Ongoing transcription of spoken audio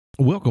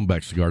Welcome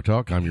back to Cigar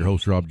Talk. I'm your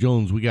host, Rob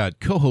Jones. We got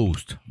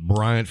co-host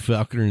Bryant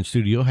Falconer in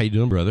studio. How you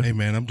doing, brother? Hey,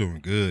 man, I'm doing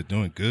good,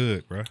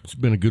 bro. It's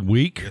been a good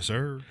week. Yes,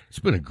 sir. It's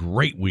been a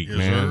great week, yes,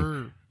 man.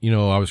 Sir. You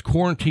know, I was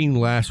quarantined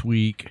last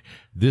week.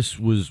 It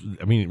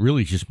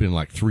really just been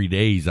like 3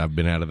 days I've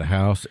been out of the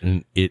house,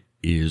 and it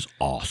is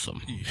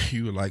awesome.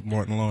 You were like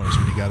Martin Lawrence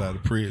when he got out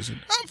of prison.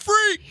 I'm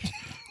free.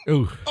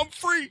 Ooh. I'm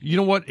free. You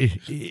know what?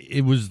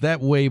 It was that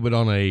way, but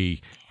on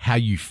a how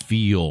you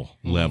feel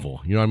level.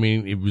 You know what I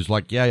mean? It was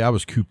like, yeah, I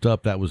was cooped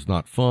up. That was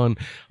not fun.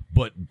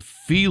 But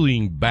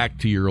feeling back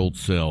to your old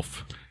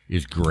self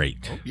is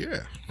great. Oh,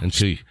 yeah.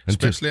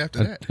 Especially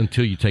after that.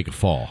 Until you take a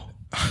fall.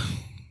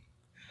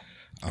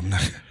 I'm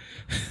not.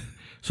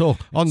 So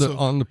on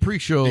the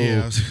pre-show,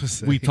 yeah,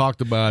 we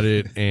talked about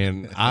it,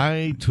 and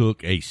I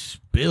took a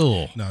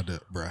spill. No,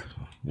 bruh.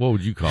 What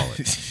would you call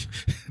it?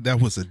 That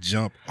was a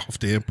jump off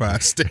the Empire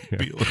State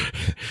Building.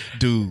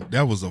 Dude,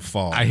 that was a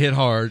fall. I hit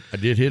hard. I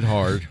did hit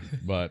hard.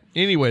 But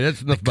anyway,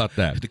 that's enough about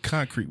that. The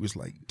concrete was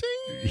like,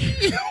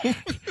 ding.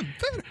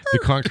 The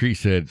concrete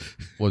said,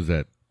 what was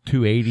that,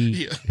 280?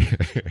 Yeah.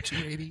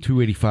 280.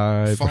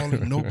 285.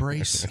 Falling, no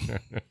brace.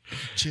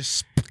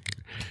 Just...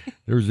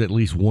 There was at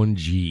least 1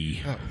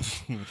 G. Oh.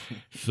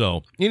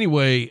 So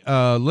anyway,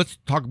 let's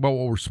talk about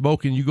what we're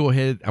smoking. You go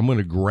ahead. I'm going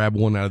to grab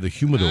one out of the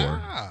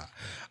humidor.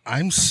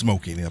 I'm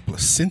smoking a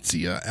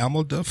Placencia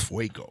Alma de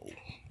Fuego.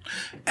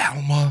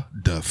 Alma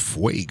de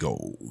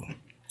Fuego.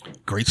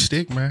 Great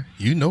stick, man.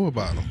 You know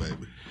about them,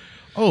 baby.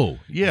 Oh,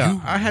 yeah.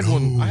 I had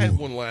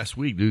one last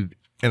week, dude.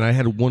 And I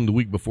had one the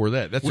week before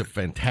that. That's a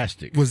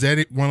fantastic. Was that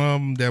it? One of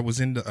them that was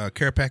in the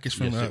care package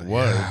from? Yes, it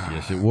was. Yeah.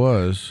 Yes, it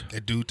was.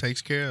 That dude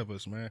takes care of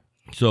us, man.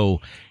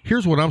 So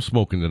here's what I'm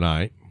smoking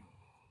tonight.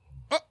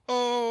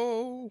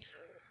 Uh-oh.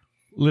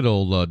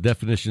 Little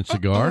Definition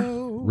cigar,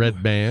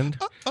 red band.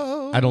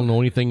 I don't know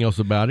anything else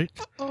about it.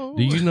 Do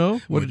you know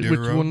which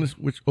one is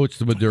which? Oh, it's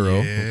the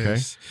Maduro. Yes. Okay.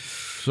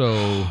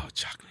 So,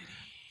 chocolatey.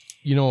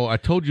 You know, I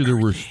told you there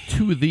were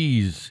 2 of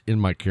these in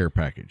my care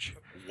package.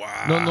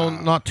 Wow. No,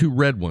 not 2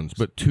 red ones,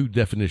 but 2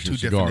 Definition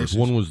cigars.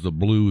 One was the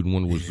blue and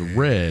one was the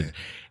red.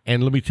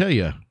 And let me tell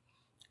you,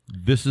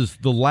 this is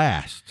the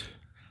last.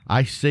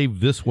 I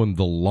saved this one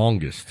the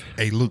longest.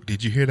 Hey, Luke,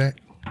 did you hear that?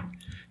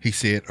 He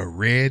said a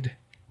red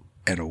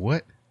and a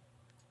what?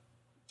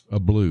 A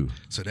blue.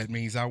 So that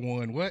means I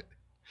won what?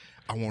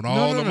 I want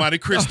all the Monte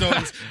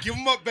Cristos. Give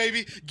them up,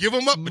 baby. Give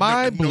them up.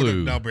 My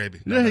blue. No,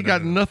 baby. That ain't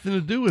got nothing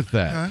to do with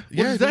that. Huh?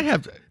 What does that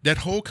have? That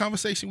whole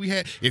conversation we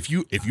had. If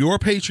you're a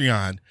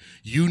Patreon,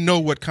 you know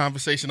what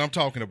conversation I'm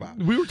talking about.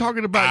 We were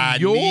talking about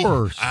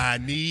yours.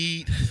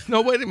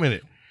 No, wait a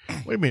minute.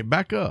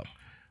 Back up.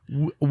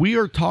 We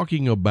are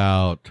talking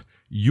about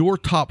your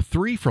top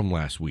 3 from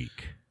last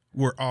week.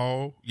 We're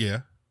all,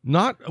 yeah.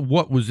 Not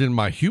what was in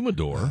my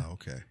humidor. Oh,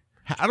 okay.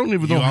 I don't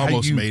even know how you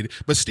almost made it.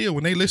 But still,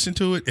 when they listen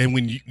to it, and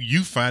when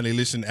you finally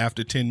listen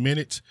after 10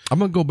 minutes. I'm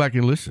going to go back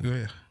and listen.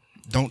 Yeah.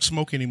 Don't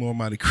smoke any more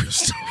Monte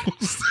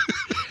Cristos.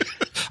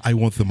 I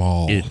want them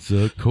all. It's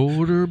a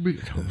quarter.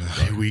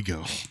 Here we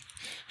go.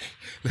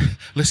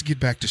 Let's get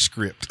back to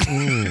script.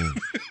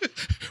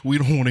 We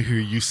don't want to hear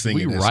you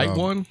singing that song. We write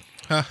one?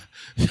 Huh?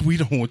 We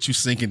don't want you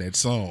singing that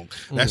song.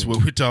 That's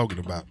what we're talking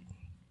about.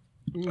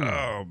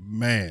 Oh,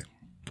 man.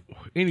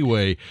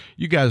 Anyway,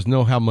 you guys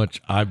know how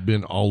much I've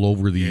been all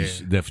over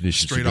these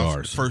Definition Straight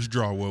cigars. Off the first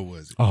draw, what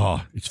was it?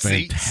 Oh, it's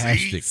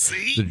fantastic.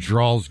 See? The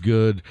draw's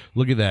good.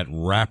 Look at that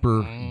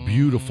wrapper.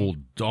 Beautiful,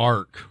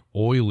 dark,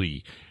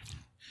 oily.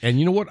 And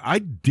you know what? I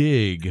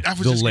dig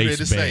the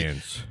lace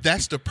bands.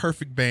 That's the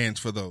perfect bands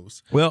for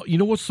those. Well, you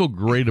know what's so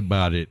great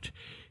about it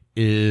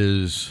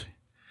is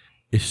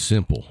it's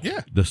simple.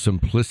 Yeah. The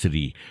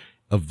simplicity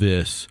of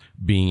this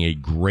being a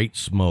great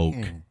smoke.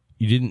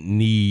 You didn't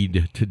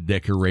need to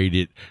decorate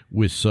it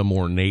with some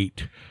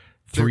ornate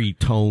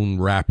 3-tone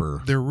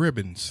wrapper. They're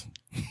ribbons.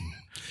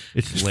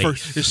 It's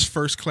lace. It's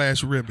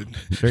first-class ribbon.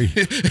 We're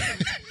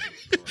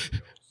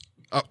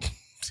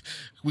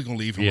going to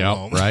leave him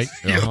alone. Right?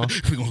 We're going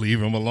to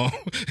leave him alone.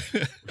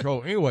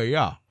 So anyway,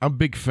 I'm a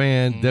big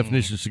fan.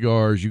 Definition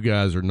cigars. You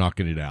guys are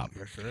knocking it out.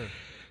 Yes, sir.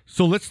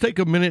 So let's take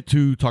a minute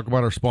to talk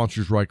about our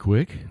sponsors right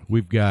quick.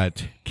 We've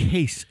got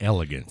Case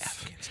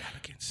Elegance.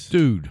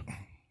 Dude.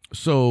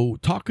 So,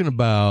 talking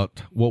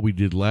about what we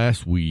did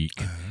last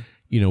week,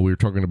 we were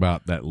talking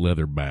about that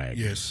leather bag.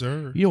 Yes,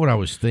 sir. You know what I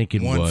was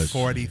thinking was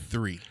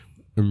 $143.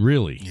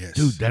 Really? Yes.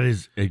 Dude, that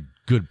is a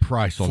good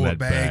price on that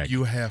bag. For a bag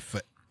you have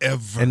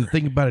forever. And the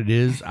thing about it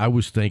is, I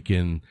was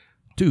thinking,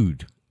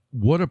 dude,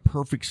 what a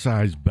perfect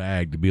size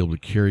bag to be able to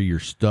carry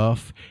your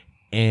stuff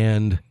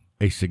and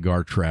a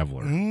cigar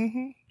traveler.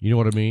 Mm-hmm. You know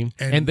what I mean?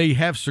 And they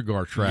have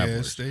cigar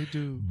travelers. Yes, they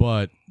do.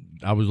 But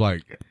I was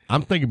like,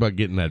 I'm thinking about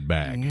getting that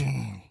bag.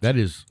 That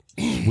is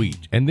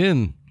sweet. And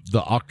then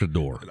the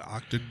Octador. The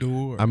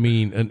Octador. I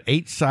mean, an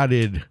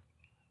 8-sided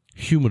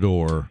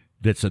humidor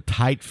that's a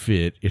tight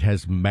fit. It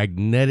has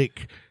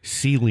magnetic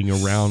sealing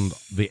around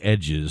the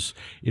edges.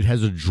 It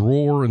has a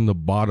drawer in the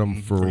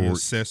bottom for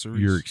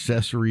your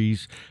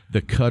accessories,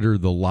 the cutter,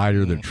 the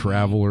lighter, the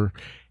traveler,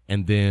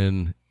 and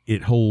then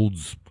it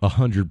holds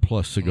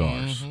 100+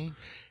 cigars.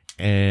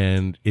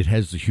 and it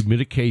has the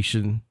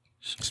humidification.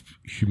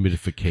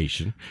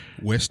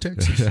 West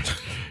Texas.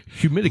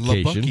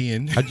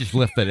 Humidification. I just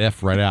left that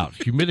F right out.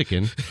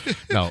 Humidican.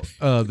 No,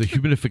 the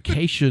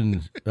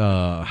humidification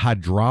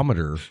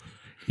hydrometer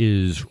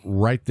is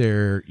right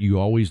there. You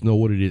always know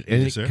what it is.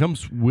 And it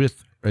comes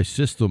with a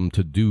system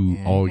to do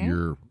all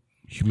your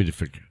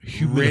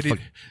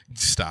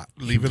Stop.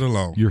 Leave it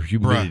alone. Your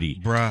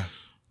humidity. Bruh.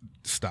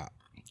 Stop.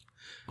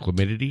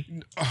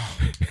 Chlamidity? Oh.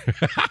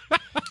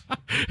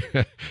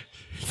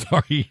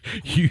 Sorry,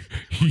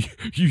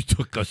 you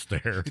took us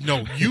there.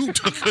 No, you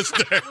took us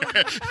there.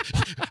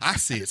 I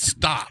said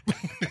stop.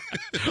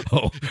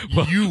 Oh,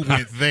 well, you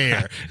went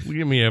there.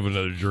 Let me have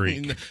another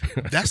drink.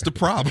 That's the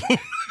problem.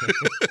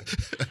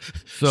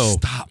 So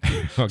stop.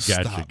 Oh,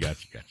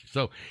 gotcha.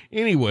 So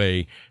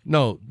anyway,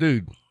 no,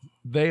 dude,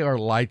 they are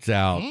lights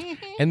out.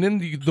 And then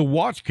the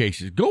watch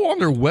cases. Go on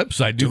their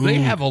website, dude. They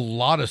have a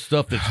lot of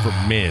stuff that's for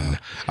men.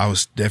 I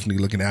was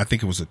definitely looking at. I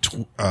think it was a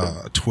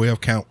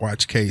 12-count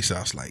watch case. I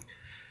was like,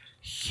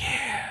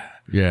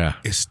 yeah.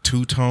 It's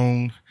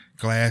two-tone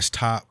glass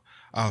top.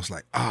 I was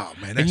like, oh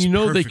man, that's and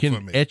perfect they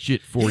can etch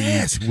it for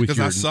you with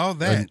I saw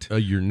that.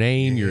 Your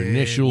name, your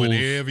initials,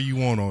 whatever you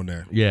want on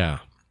there. Yeah.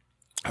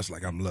 I was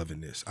like, I'm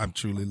loving this. I'm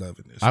truly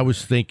loving this. I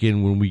was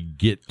thinking when we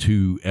get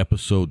to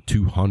episode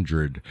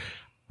 200,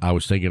 I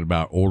was thinking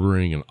about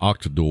ordering an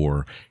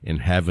Octador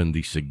and having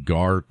the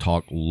Cigar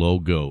Talk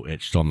logo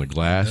etched on the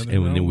glass,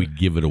 and then we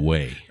give it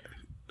away.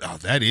 Oh,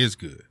 that is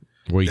good.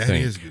 What do you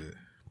think? That is good.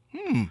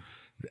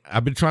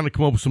 I've been trying to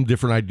come up with some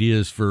different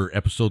ideas for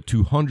episode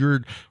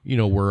 200.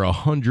 We're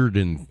 100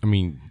 and,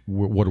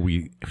 what are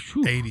we?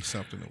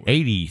 80-something away.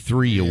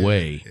 83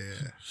 away.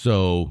 Yeah.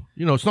 So,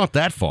 it's not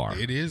that far.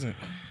 It isn't.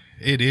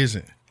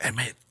 And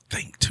man,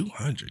 think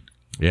 200.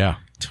 Yeah.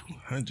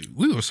 200.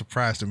 We were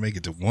surprised to make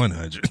it to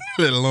 100,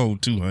 let alone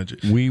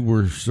 200. We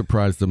were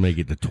surprised to make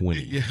it to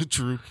 20. Yeah,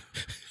 true.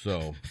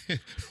 So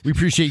we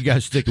appreciate you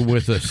guys sticking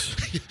with us.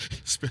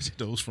 Especially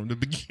those from the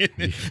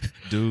beginning.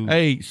 Dude.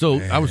 Hey, so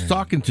man. I was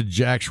talking to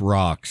Jax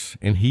Rocks,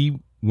 and he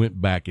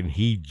went back and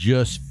he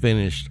just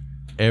finished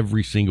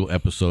every single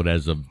episode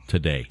as of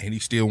today. And he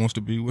still wants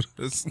to be with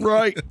us.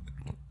 Right.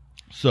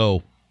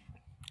 So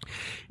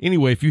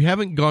anyway, if you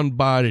haven't gone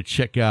by to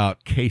check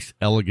out Case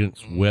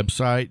Elegant's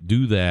website,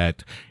 do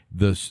that.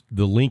 The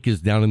link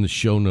is down in the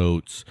show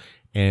notes,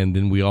 and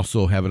then we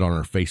also have it on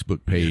our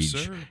Facebook page.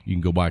 Yes, sir. You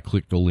can go by,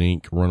 click the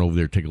link, run over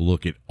there, take a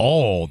look at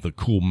all the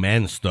cool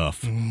man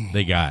stuff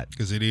they got.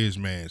 Because it is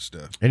man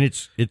stuff. And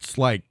it's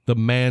like the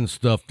man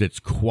stuff that's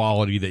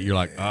quality that you're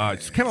like,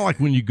 it's kind of like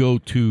when you go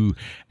to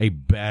a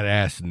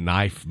badass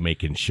knife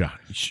making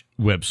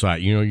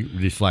website. You're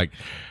just like,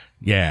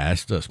 yeah, that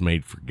stuff's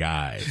made for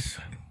guys.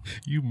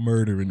 You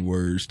murdering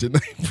words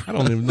tonight. I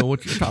don't even know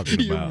what you're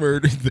talking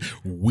about.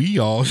 We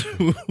all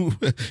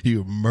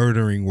you're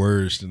murdering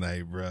words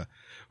tonight, bro.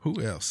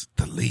 Who else?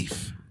 The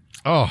Leaf.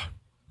 Oh,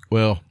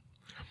 well,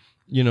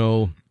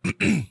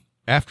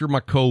 after my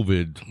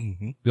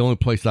COVID, the only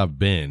place I've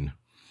been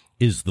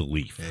is the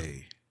Leaf.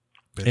 Hey,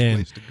 best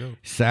place to go.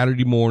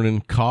 Saturday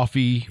morning,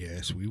 coffee.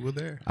 Yes, we were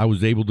there. I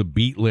was able to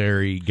beat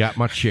Larry, got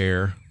my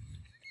chair.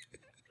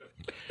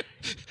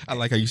 I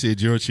like how you said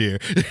your chair.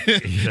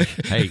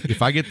 Hey,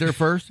 if I get there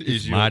first,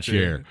 it's my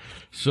chair.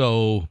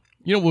 So,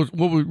 what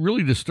was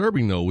really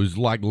disturbing, though, was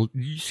like, did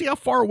you see how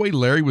far away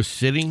Larry was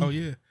sitting? Oh,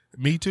 yeah.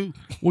 Me too.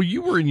 Well,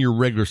 you were in your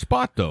regular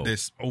spot, though.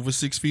 That's over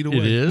 6 feet away.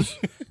 It is.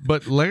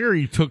 But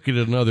Larry took it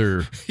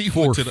another 4 feet. He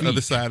went to the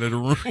other side of the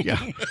room. Yeah.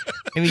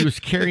 And he was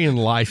carrying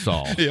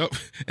Lysol. Yep.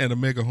 And a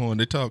megahorn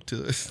to talk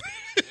to us.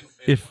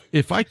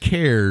 If I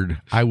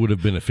cared, I would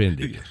have been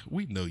offended.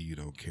 We know you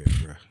don't care,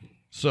 bro.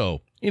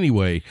 So,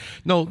 anyway,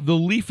 no, the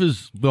Leaf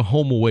is the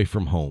home away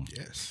from home.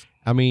 Yes.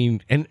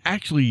 And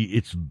actually,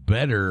 it's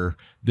better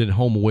than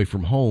home away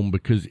from home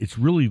because it's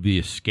really the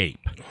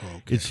escape.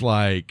 Okay. It's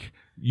like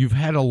you've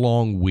had a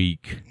long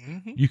week.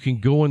 You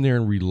can go in there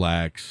and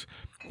relax.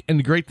 And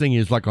the great thing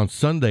is, like on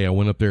Sunday, I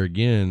went up there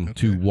again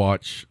to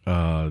watch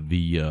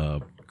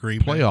the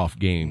playoff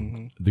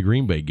game, the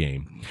Green Bay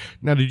game.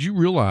 Now, did you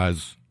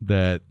realize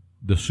that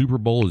the Super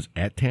Bowl is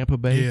at Tampa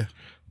Bay? Yeah.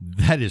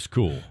 That is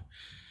cool.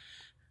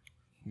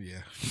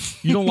 Yeah.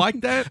 You don't like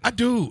that? I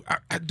do.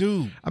 I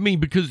do.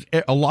 Because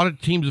a lot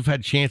of teams have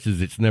had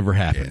chances. It's never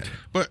happened. Yeah.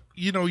 But,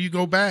 you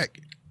go back,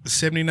 the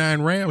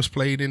 79 Rams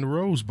played in the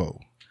Rose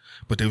Bowl.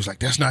 But they was like,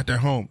 that's not their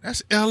home.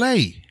 That's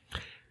L.A.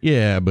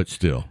 Yeah, but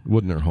still, it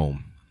wasn't their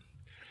home.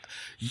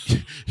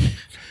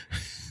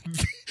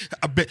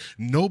 I bet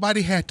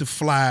nobody had to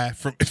fly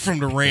from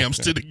the Rams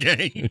to the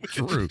game.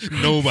 True.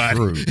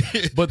 Nobody.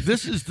 True. But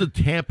this is the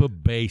Tampa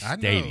Bay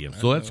Stadium,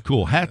 so that's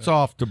cool. Hats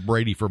off to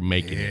Brady for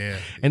making it.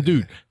 And,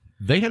 dude,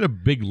 they had a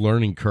big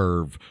learning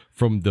curve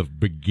from the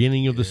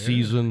beginning of the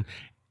season.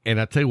 And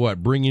I tell you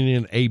what, bringing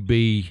in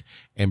AB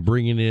and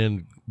bringing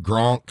in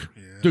Gronk.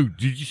 Dude,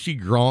 did you see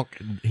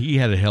Gronk? He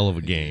had a hell of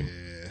a game. Yeah.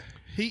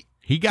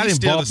 He got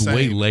involved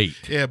way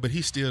late. Yeah, but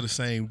he's still the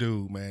same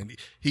dude, man.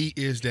 He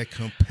is that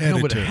competitor.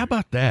 No, but how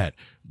about that?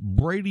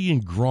 Brady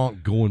and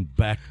Gronk going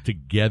back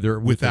together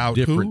with a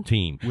different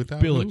team.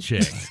 Without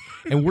Belichick.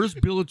 And where's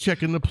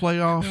Belichick in the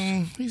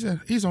playoffs?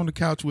 He's on the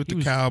couch with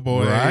the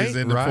Cowboys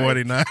and the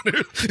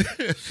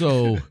 49ers.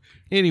 So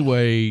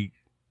anyway,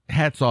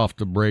 hats off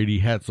to Brady.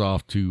 Hats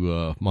off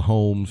to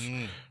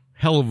Mahomes.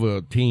 Hell of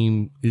a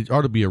team. It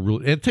ought to be a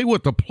real. And tell you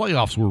what, the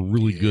playoffs were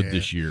really good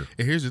this year.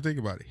 And here's the thing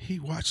about it. He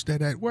watched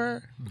that at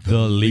where?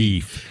 The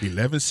Leaf.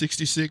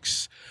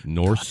 1166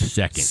 North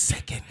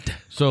 2nd.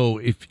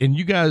 So and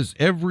you guys,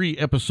 every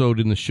episode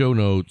in the show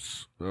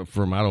notes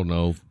from, I don't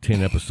know,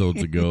 10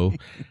 episodes ago,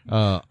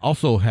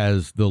 also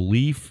has the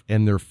Leaf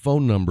and their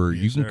phone number.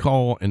 Yes, you can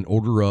call and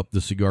order up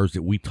the cigars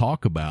that we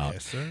talk about.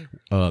 Yes, sir.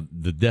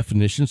 The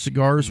definition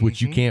cigars,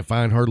 which you can't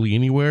find hardly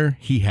anywhere,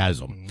 he has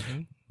them.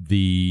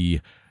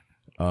 The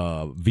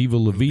Viva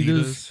La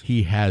Vidas,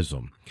 he has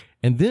them.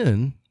 And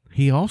then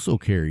he also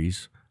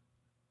carries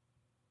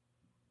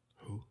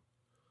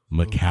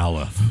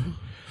McAuliffe,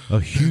 a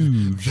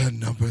huge, the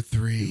number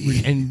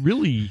 3, and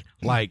really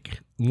like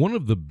one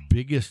of the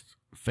biggest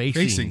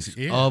facings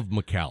of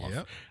McAuliffe.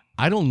 Yep.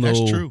 I don't know.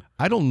 That's true.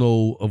 I don't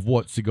know of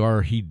what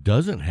cigar he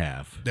doesn't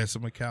have. That's a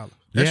McAuliffe.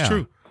 That's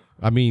true.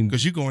 I mean,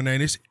 because you go in there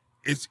and it's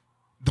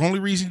the only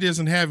reason he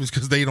doesn't have is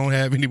because they don't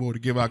have any more to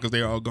give out because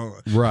they're all gone.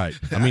 Right.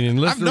 I mean,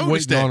 unless they're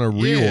waiting on a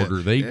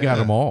reorder, they got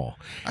them all.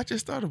 I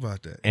just thought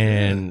about that.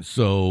 And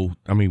so,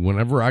 I mean,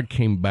 whenever I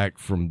came back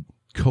from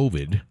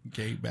COVID,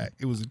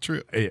 it was a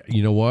trip.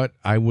 You know what?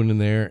 I went in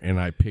there and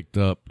I picked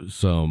up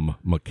some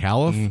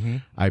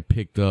McAuliffe. I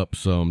picked up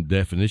some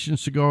Definition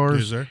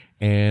cigars. Yes, sir.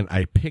 And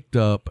I picked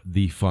up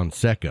the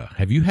Fonseca.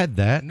 Have you had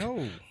that?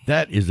 No.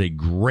 That is a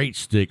great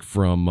stick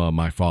from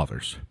my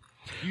father's.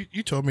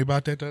 You told me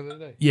about that the other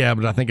day. Yeah,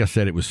 but I think I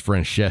said it was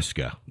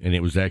Francesca, and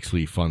it was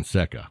actually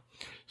Fonseca.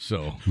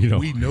 So,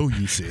 we know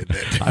you said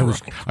that.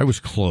 I was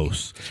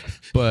close,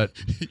 but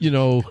you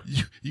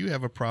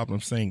have a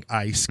problem saying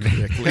ice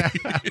correctly.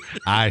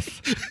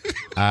 Ice.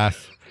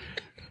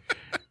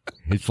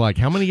 It's like,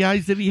 how many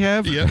eyes did he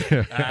have?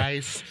 Yeah,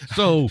 eyes.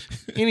 So,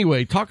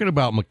 anyway, talking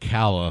about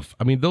McAuliffe,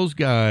 I mean, those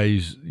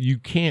guys, you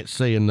can't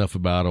say enough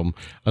about them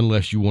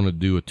unless you want to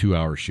do a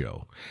 2-hour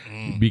show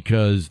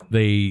because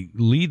they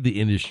lead the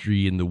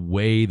industry in the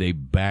way they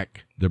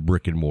back the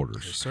brick and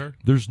mortars. Yes, sir.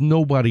 There's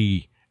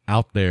nobody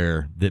out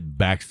there that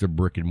backs the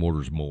brick and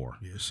mortars more.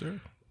 Yes, sir.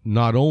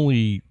 Not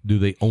only do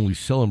they only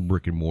sell in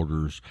brick and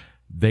mortars,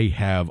 they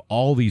have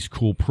all these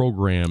cool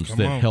programs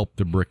that help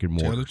the brick and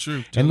mortar. Tell the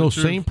truth. And those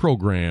same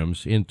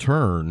programs, in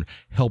turn,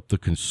 help the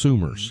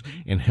consumers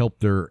and help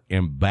their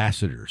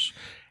ambassadors.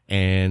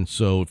 And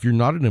so if you're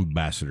not an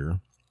ambassador,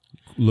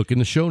 look in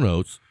the show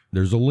notes.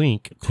 There's a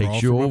link.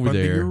 Takes you over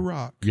there. Your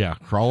rock. Yeah,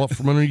 crawl up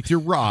from underneath your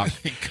rock.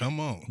 Come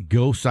on.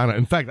 Go sign up.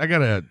 In fact, I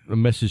got a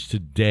message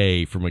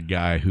today from a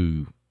guy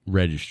who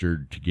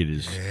registered to get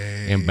his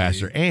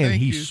ambassador, and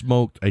he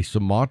smoked a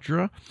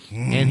Sumatra,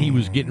 and he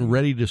was getting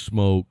ready to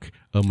smoke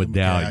a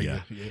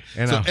Medallia.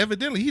 And so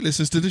evidently he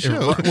listens to the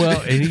show.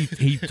 Well, and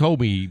he told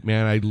me,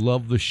 man, I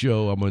love the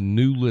show. I'm a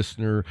new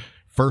listener,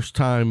 first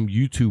time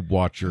YouTube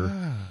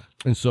watcher.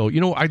 And so,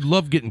 I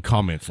love getting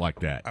comments like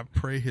that. I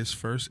pray his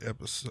first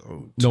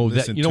episode.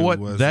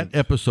 That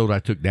episode I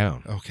took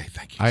down. Okay,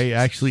 thank you. I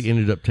actually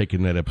ended up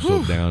taking that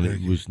episode down.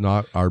 It was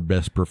not our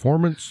best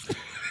performance,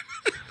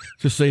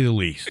 to say the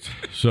least.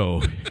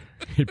 So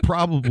it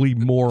probably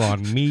more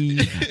on me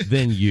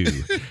than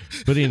you.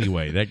 But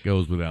anyway, that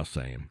goes without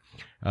saying.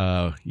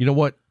 You know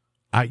what?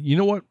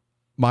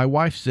 My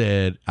wife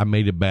said I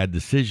made a bad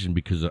decision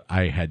because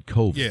I had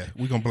COVID. Yeah,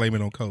 we're going to blame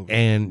it on COVID.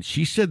 And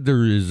she said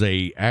there is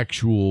a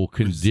actual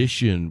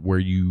condition where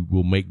you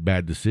will make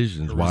bad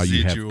decisions while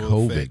you have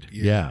COVID. Effect,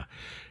 yeah.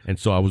 And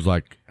so I was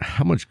like,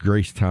 how much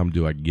grace time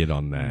do I get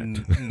on that?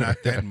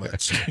 Not that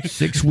much.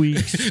 6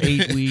 weeks,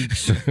 8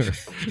 weeks.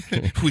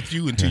 With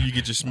you until you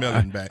get your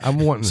smelling back. I'm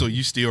wanting. So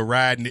you still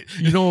riding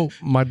it.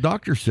 My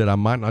doctor said I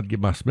might not get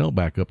my smell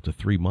back up to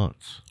 3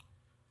 months.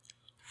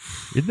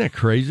 Isn't that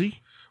crazy?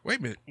 Wait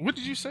a minute. What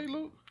did you say,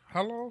 Luke?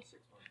 How long?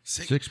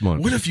 6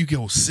 months. What if you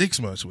go 6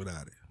 months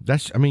without it?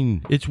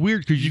 It's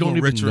weird because you don't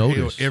even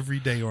notice. Every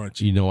day, aren't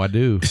you? I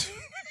do.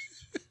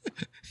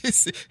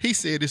 He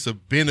said it's a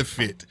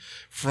benefit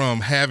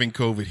from having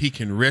COVID. He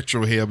can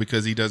retrohale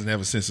because he doesn't have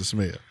a sense of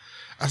smell.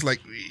 I was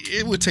like,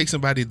 it would take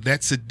somebody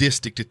that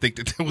sadistic to think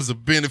that was a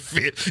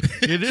benefit.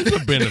 It is a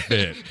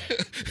benefit.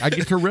 I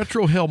get to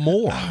retrohale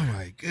more. Oh,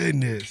 my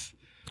goodness.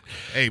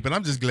 Hey, but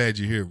I'm just glad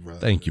you're here, bro.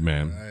 Thank you,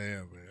 man. I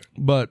am, man.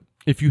 But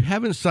if you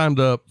haven't signed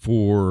up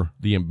for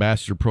the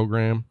ambassador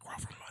program,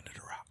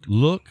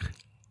 look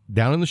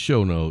down in the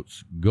show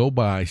notes, go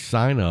by,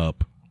 sign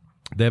up.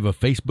 They have a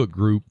Facebook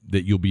group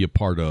that you'll be a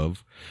part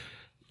of.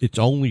 It's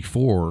only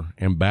for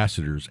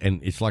ambassadors, and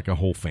it's like a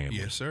whole family.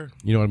 Yes, sir.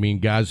 You know what I mean?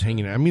 Guys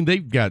hanging out. I mean,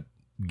 they've got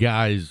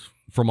guys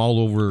from all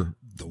over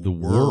the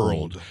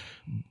world.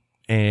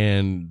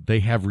 And they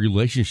have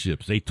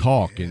relationships. They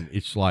talk, and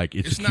it's like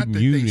it's a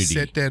community. Not that they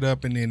set that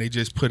up and then they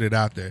just put it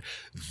out there.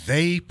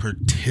 They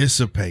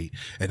participate,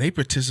 and they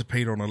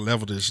participate on a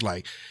level that's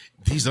like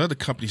these other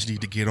companies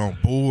need to get on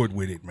board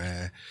with it,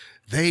 man.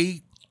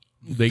 They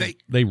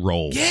they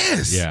roll.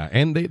 Yes. Yeah,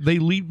 and they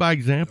lead by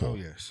example. Oh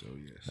yes.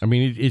 I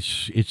mean,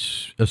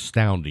 it's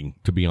astounding,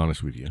 to be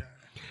honest with you.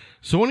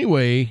 So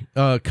anyway,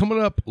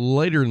 coming up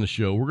later in the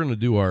show, we're going to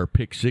do our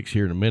pick 6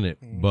 here in a minute,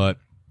 but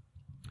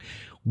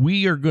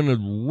we are going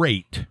to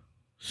rate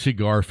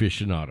Cigar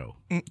Aficionado.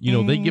 You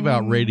know, they give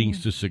out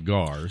ratings to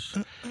cigars,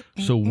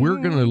 so we're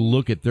going to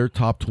look at their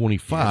top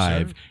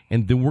 25,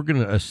 and then we're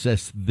going to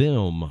assess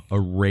them a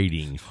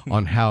rating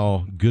on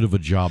how good of a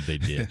job they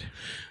did.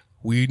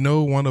 We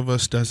know one of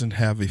us doesn't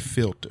have a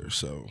filter,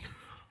 so...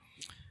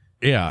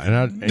 Yeah,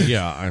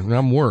 and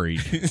I'm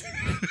worried.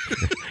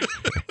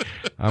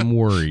 I'm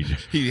worried.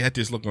 He had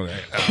this look on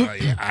that.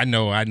 Yeah, I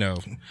know.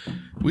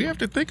 We have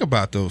to think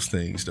about those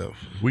things, though.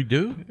 We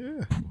do?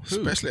 Yeah,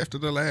 especially after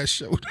the last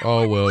show.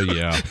 Oh, well,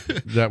 yeah.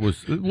 That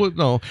was, well,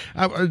 no.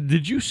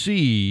 Did you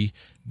see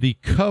the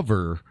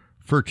cover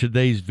for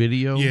today's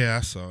video? Yeah,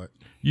 I saw it.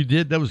 You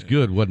did? That was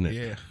good, wasn't it?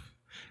 Yeah,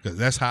 because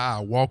that's how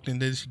I walked in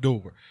this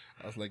door.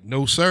 I was like,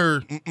 no,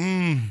 sir.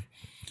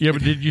 Yeah,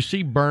 but did you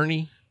see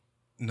Bernie?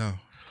 No.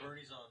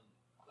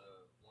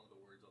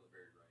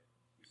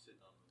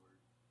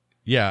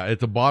 Yeah, at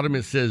the bottom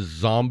it says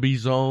Zombie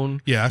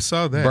Zone. Yeah, I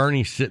saw that.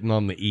 Bernie's sitting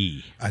on the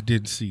E. I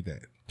didn't see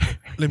that.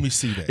 Let me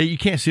see that. You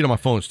can't see it on my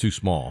phone. It's too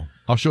small.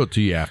 I'll show it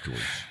to you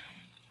afterwards.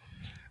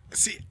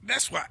 See,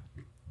 that's why.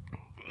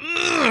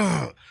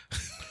 I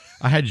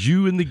had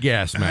you in the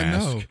gas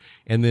mask,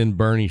 and then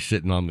Bernie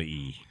sitting on the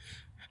E.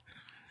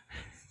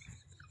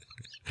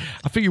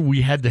 I figured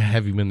we had to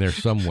have him in there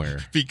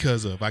somewhere.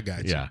 Because of, I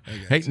got you. Yeah.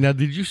 Hey, now,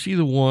 did you see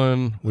the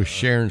one with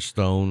Sharon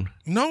Stone?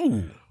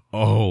 No.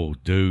 Oh,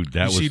 dude,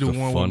 that was the funniest. You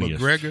see the one with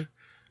McGregor?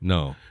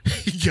 No.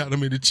 He got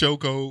him in the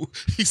chokehold.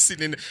 He's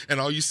sitting in there, and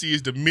all you see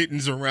is the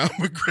mittens around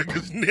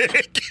McGregor's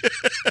neck.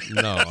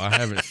 No, I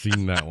haven't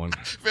seen that one.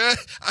 Man,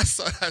 I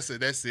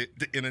said, that's it.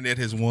 The internet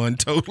has won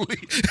totally.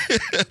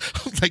 I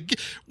was like,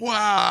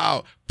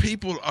 wow.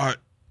 People are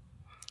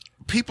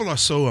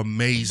so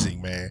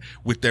amazing, man,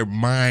 with their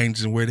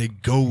minds and where they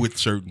go with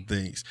certain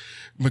things.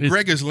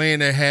 McGregor's laying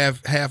there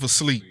half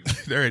asleep.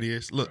 There it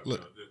is.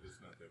 Look.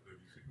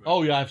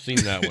 Oh, yeah, I've seen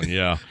that one,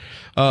 yeah.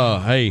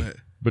 Hey,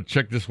 but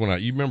check this one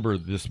out. You remember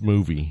this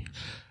movie?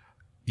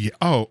 Yeah.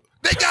 Oh,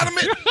 they got him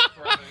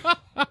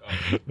in.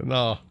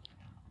 No.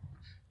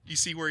 You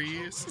see where he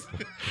is?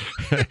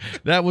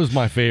 That was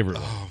my favorite.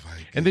 Oh, my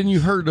God. And then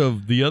you heard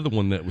of the other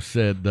one that was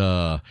said,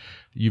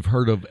 you've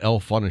heard of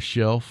Elf on a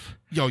Shelf?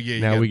 Oh, yeah.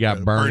 Now we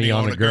got Bernie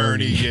on a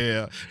gurney.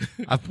 Yeah.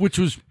 Which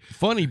was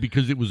funny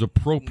because it was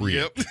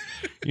appropriate. Yep.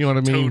 You know what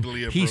I mean?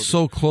 Totally appropriate. He's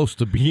so close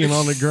to being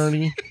on a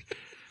gurney.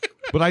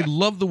 But I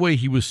love the way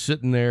he was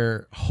sitting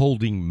there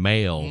holding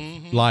mail.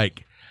 Mm-hmm.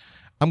 Like,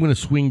 I'm going to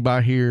swing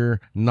by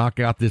here, knock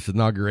out this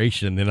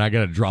inauguration, and then I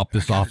got to drop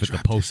this off at the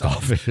post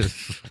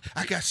office.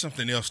 I got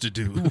something else to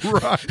do.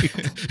 Right.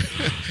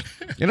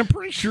 And I'm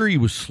pretty sure he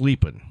was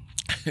sleeping.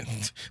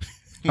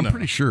 I'm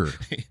pretty sure.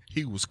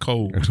 He was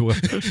cold.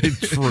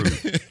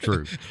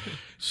 True.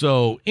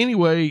 So,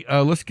 anyway,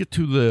 let's get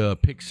to the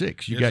pick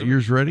 6. You got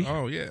yours ready?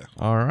 Oh, yeah.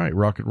 All right,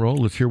 rock and roll.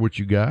 Let's hear what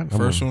you got.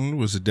 First one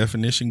was a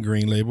Definition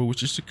Green Label,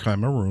 which is the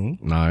Cameroon.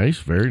 Nice,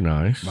 very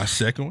nice. My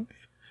second one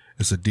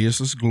is a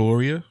Dioslas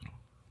Gloria,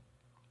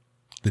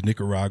 the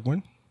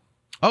Nicaraguan.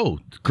 Oh,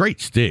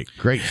 great stick.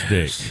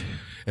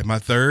 And my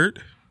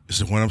third is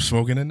the one I'm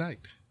smoking tonight,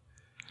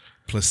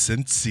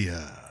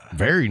 Plasencia.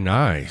 Very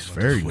nice,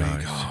 very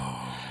nice.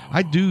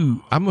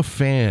 I'm a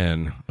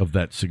fan of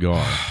that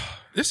cigar.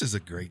 This is a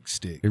great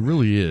stick. It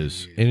really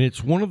is. And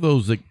it's one of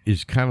those that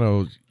is kind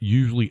of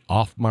usually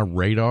off my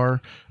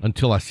radar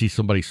until I see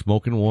somebody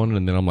smoking one,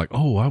 and then I'm like,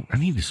 oh, I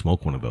need to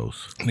smoke one of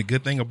those. And the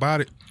good thing about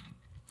it,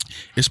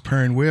 it's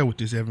pairing well with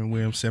this Evan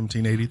Williams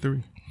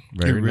 1783.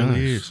 Very nice. It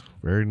really is.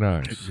 Very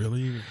nice. It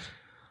really is.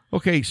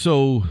 Okay,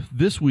 so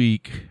this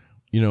week,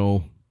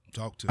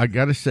 I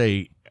got to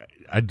say,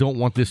 I don't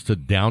want this to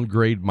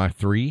downgrade my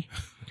 3,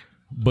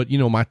 but,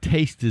 my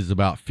taste is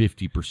about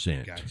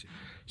 50%. Gotcha.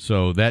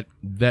 So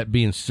that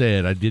being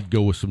said, I did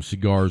go with some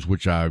cigars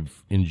which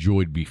I've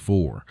enjoyed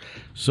before.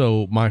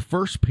 So my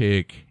first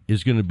pick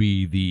is going to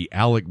be the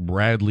Alec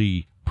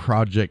Bradley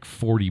Project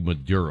 40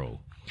 Maduro.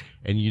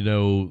 And,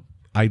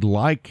 I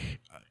like,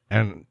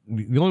 and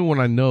the only one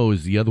I know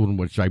is the other one,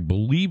 which I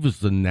believe is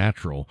the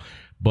natural,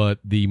 but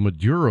the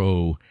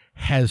Maduro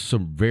has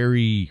some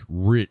very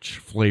rich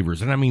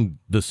flavors. And I mean,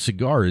 the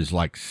cigar is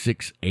like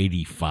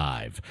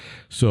 $6.85.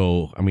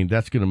 So, I mean,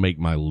 that's going to make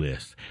my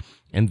list.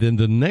 And then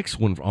the next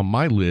one on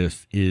my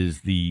list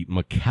is the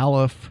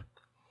McAuliffe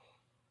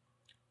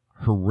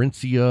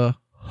Herencia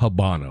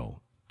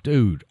Habano.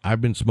 Dude,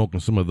 I've been smoking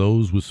some of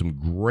those with some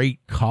great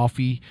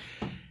coffee.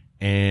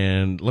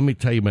 And let me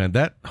tell you, man,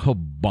 that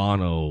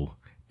Habano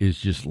is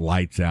just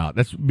lights out.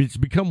 It's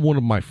become one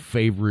of my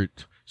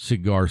favorite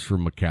cigars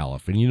from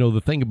McAuliffe. And,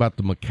 the thing about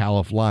the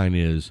McAuliffe line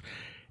is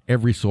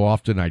every so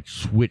often I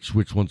switch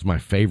which one's my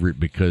favorite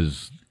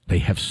because they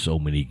have so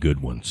many good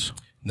ones.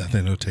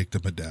 Nothing will take the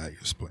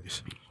Medallia's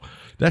place.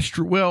 That's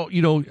true. Well,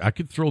 I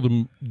could throw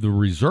the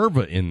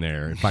Reserva in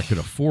there if I could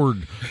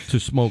afford to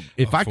smoke.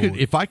 If I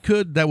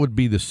could, that would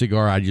be the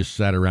cigar I just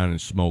sat around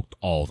and smoked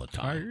all the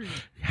time.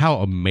 How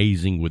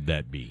amazing would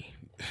that be?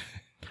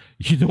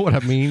 You know what I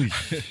mean?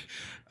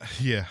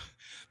 Yeah.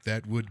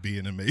 That would be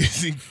an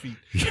amazing feat.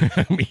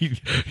 I mean,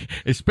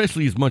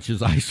 especially as much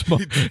as I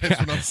smoke. That's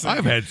what I'm saying.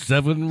 I've had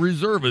 7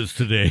 Reservas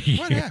today.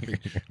 What happened?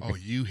 Oh,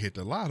 you hit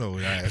the lotto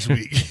last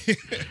week.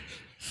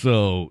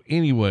 So,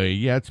 anyway,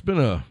 yeah, it's been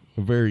a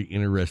very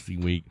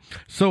interesting week.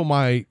 So,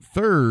 my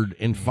third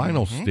and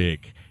final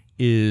stick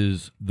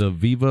is the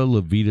Viva La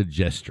Vida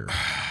Jester.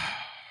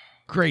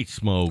 Great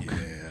smoke.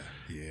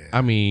 Yeah. I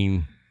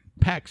mean,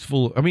 packs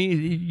full. I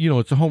mean,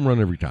 it's a home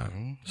run every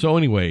time. So,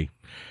 anyway,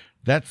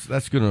 that's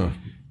gonna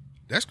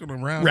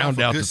round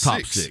out the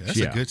top 6. That's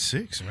a good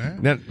 6, man.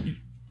 Now,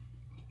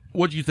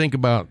 what do you think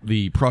about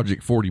the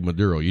Project 40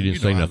 Maduro? You didn't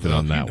say nothing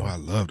on that one. I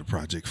love the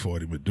Project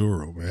 40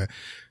 Maduro, man.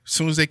 As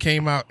soon as they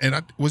came out,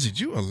 and was it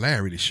you or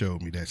Larry that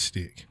showed me that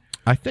stick?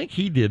 I think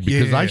he did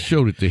because I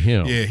showed it to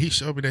him. Yeah, he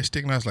showed me that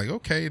stick, and I was like,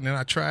 okay. And then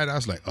I tried. I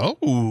was like,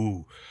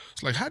 oh.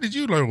 It's like, how did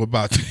you learn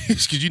about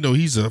this? Because,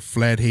 he's a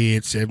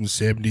flathead,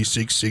 770,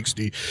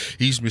 660.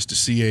 He's Mr.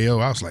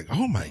 CAO. I was like,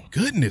 oh, my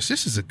goodness,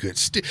 this is a good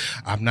stick.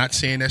 I'm not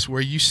saying that's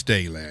where you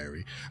stay,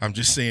 Larry. I'm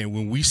just saying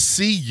when we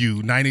see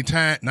you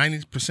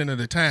 90% of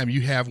the time,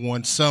 you have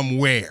one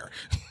somewhere.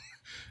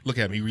 Look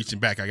at me reaching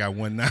back. I got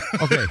one now.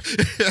 Okay.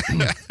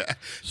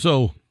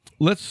 So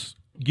let's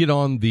get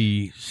on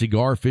the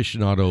Cigar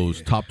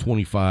Aficionado's top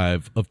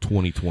 25 of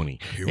 2020.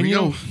 Here we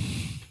go.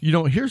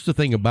 Here's the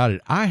thing about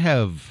it. I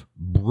have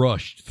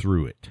brushed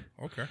through it.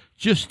 Okay.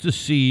 Just to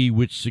see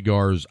which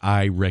cigars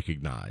I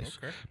recognize.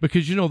 Okay.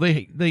 Because,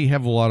 they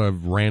have a lot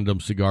of random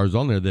cigars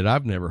on there that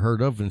I've never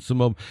heard of. And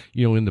some of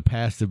them, in the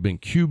past have been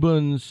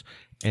Cubans.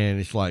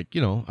 And it's like, I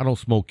don't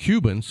smoke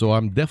Cuban, so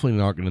I'm definitely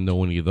not going to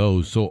know any of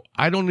those. So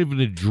I don't even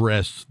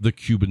address the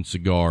Cuban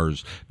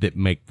cigars that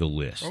make the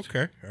list.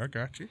 Okay. I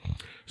got you.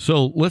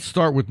 So let's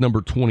start with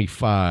number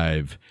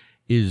 25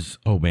 is,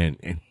 oh, man,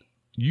 and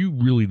you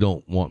really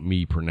don't want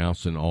me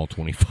pronouncing all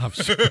 25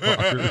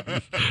 cigars.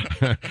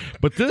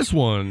 But this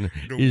one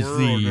is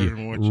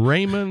the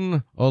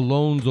Raymond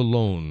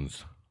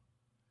Alones.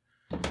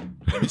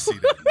 Let me see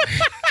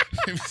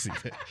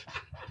that.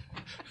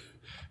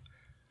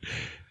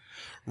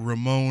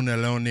 Ramon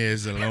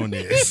Alones.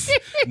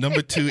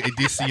 Number 2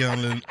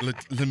 Edición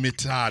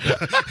Limitada.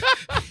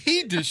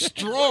 He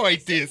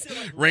destroyed this.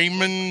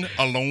 Raymond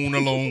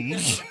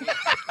Alones.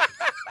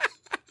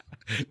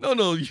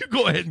 No, you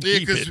go ahead and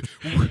keep it.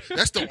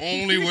 That's the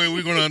only way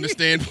we're going to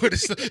understand what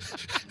it's.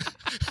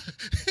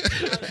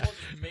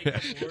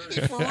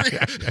 For real.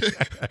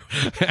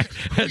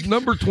 At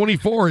number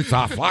 24, it's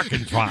a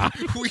fucking try.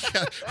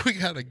 We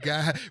got a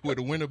guy with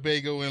a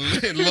Winnebago in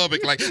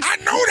Lubbock like, I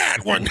know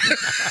that one.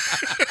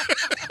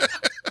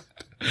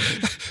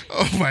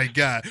 Oh, my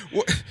God.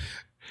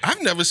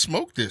 I've never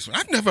smoked this one.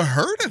 I've never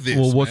heard of this.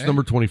 Well, what's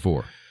number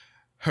 24?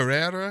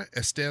 Herrera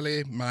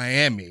Esteli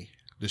Miami.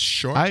 The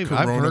short I've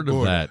heard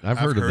of that. I've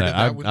heard of that.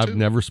 I've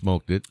never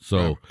smoked it.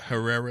 So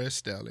Herrera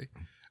Esteli.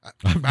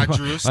 I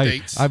drew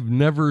states. I've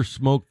never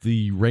smoked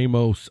the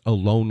Ramos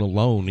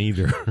alone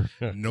either.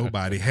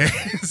 Nobody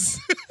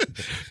has.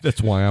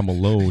 That's why I'm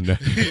alone.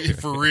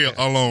 For real,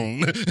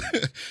 alone.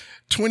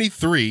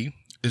 23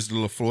 is the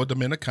La Flor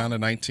Dominicana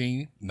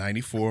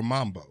 1994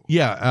 Mambo.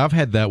 Yeah, I've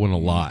had that one a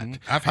lot.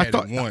 I've had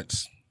it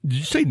once. Did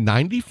you say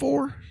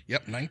 94?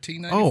 Yep,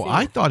 1994. Oh,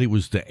 I thought it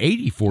was the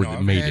 84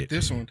 that made it. I had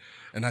this one,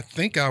 and I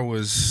think I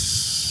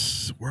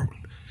was.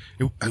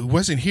 It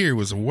wasn't here. It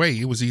was away.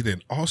 It was either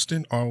in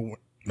Austin or.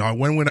 No,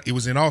 when it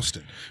was in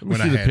Austin. Let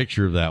me see the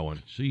picture of that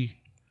one. See?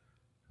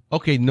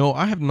 Okay, no,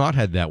 I have not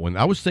had that one.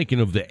 I was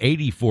thinking of the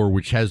 84,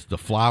 which has the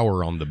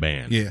flower on the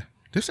band. Yeah.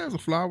 This has a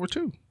flower,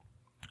 too.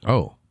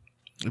 Oh.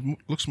 It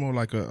looks more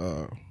like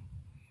a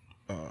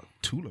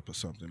tulip or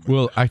something.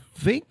 Well, I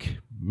think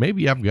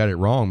maybe I've got it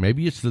wrong.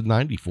 Maybe it's the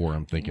 94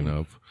 I'm thinking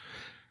of.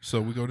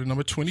 So we go to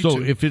number 22. So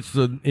if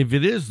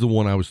it is the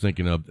one I was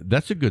thinking of,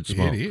 that's a good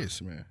smoke. It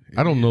is, man.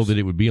 I don't know that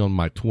it would be on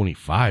my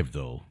 25,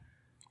 though.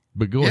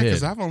 But go ahead.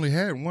 Because I've only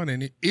had one,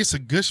 and it's a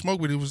good smoke,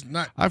 but it was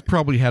not. I've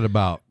probably had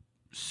about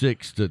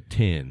 6 to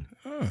 10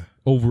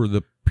 over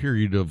the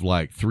period of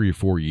like 3 or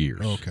 4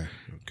 years. Okay.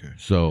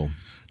 So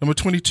number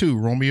 22,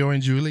 Romeo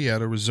and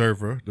Julieta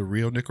Reserva, the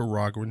real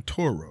Nicaraguan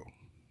Toro.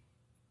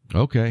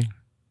 Okay.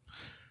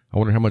 I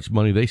wonder how much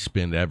money they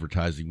spend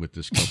advertising with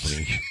this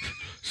company.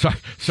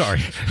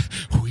 Sorry.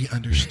 We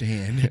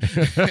understand.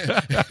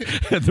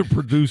 The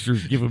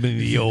producers give him in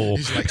the old.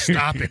 He's like,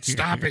 stop it.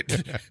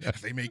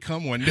 They may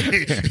come one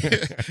day.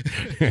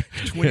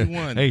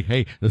 21.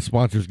 Hey, the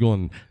sponsor's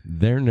going,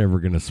 they're never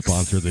going to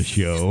sponsor the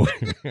show.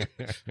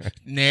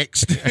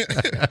 Next.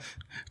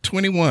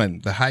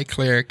 21, the High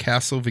Claire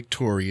Castle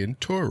Victorian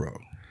Toro.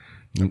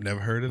 I've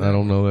never heard of that. I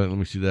don't know that. Let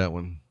me see that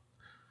one.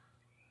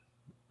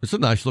 It's a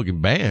nice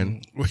looking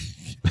band.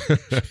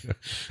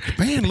 The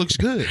band looks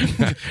good.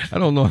 I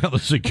don't know how the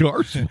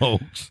cigar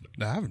smokes.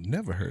 No, I've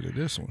never heard of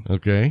this one.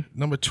 Okay.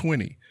 Number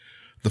 20,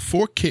 the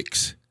Four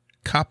Kicks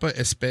Capa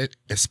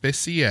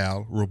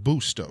Especial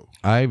Robusto.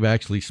 I've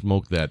actually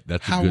smoked that.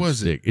 That's a How good was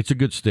stick. It's a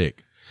good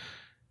stick.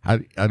 I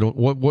don't.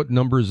 What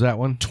number is that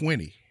one?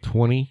 20.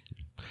 20.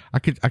 I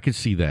could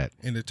see that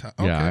In the top.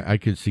 Okay. Yeah, I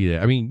could see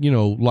that. I mean,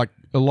 like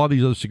a lot of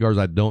these other cigars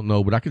I don't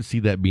know, but I could see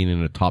that being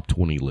in a top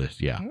 20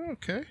 list. Yeah.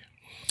 Okay.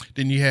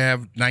 Then you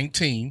have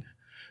 19,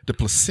 the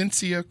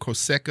Plasencia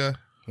Corseca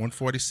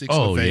 146.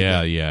 Oh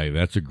Vega. yeah,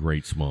 that's a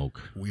great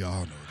smoke. We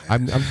all know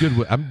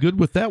that. I'm good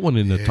with that one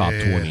in the top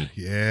 20.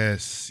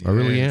 Yes, I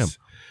really am.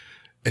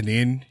 And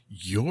then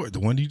the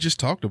one you just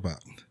talked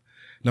about.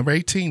 Number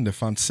 18, the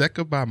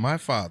Fonseca by my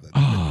father,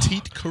 the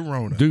Petite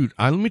Corona. Dude,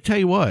 let me tell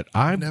you what.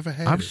 I've never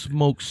had I've it.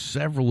 smoked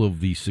several of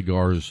these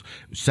cigars.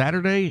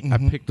 Saturday, I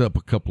picked up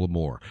a couple of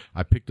more.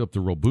 I picked up the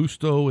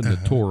Robusto and the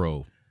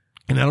Toro.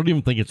 And I don't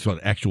even think it's an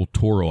actual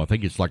Toro. I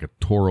think it's like a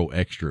Toro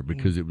Extra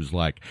because it was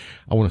like,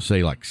 I want to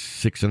say like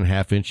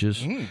 6.5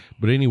 inches.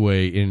 But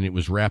anyway, and it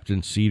was wrapped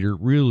in cedar.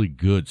 Really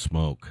good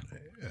smoke.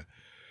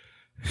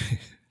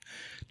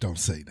 Don't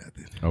say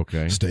nothing.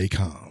 Okay. Stay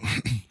calm.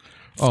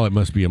 Oh, it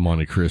must be a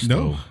Monte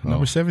Cristo. No,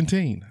 number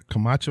 17,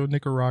 Camacho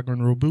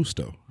Nicaraguan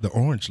Robusto, the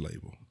orange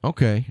label.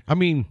 Okay. I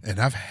mean, And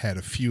I've had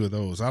a few of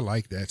those. I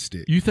like that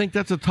stick. you think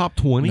that's a top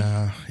 20?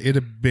 Nah, it'd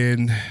have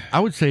been,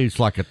 I would say it's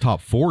like a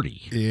top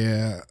 40.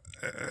 yeah,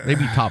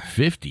 Maybe top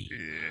 50.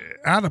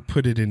 I'd have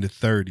put it in the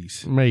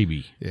 30s.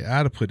 Maybe. Yeah,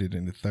 I'd have put it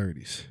in the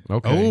 30s.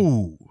 Okay.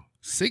 Oh,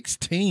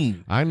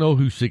 16. I know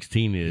who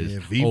 16 is. Yeah,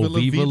 Viva La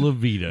Viva Vida. La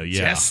Vida.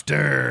 Yeah.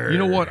 Chester. You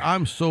know what?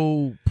 I'm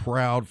so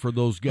proud for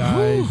those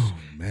guys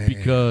man.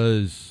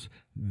 because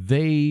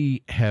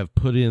they have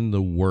put in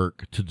the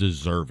work to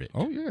deserve it.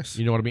 Oh, yes.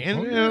 You know what I mean? And,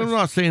 Oh, and yes. I'm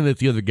not saying that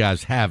the other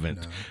guys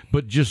haven't,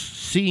 but just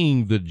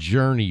seeing the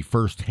journey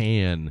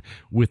firsthand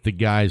with the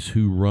guys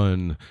who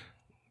run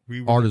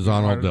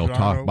Artisanal del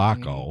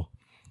Tabaco.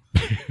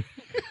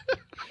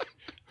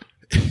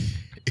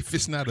 If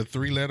it's not a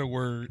 3-letter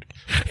word,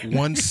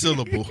 one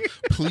syllable,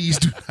 please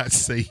do not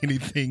say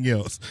anything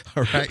else.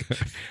 All right.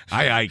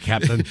 Aye,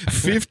 Captain.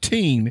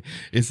 15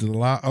 is the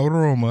La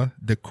Aroma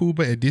de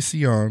Cuba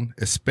Edición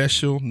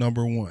Especial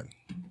number 1.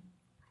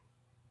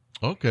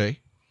 Okay.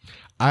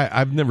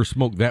 I've never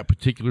smoked that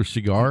particular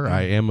cigar.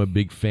 I am a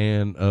big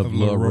fan of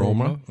La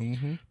Aroma.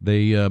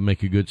 They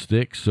make a good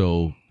stick,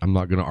 so I'm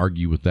not going to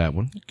argue with that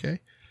one.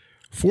 Okay.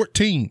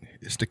 14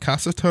 is the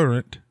Casa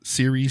Torrent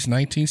Series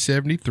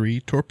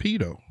 1973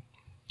 Torpedo.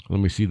 Let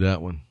me see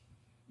that one.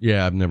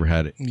 Yeah, I've never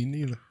had it. Me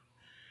neither.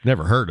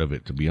 Never heard of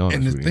it, to be honest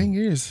And the with thing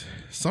is,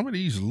 some of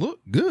these look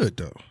good,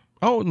 though.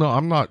 Oh, no,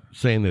 I'm not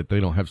saying that they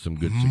don't have some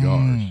good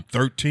cigars.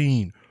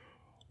 13,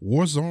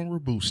 Warzone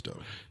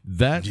Robusto.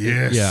 That,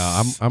 Yes.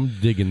 yeah, I'm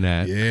digging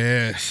that.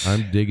 Yes.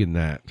 I'm digging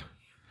that.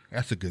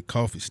 That's a good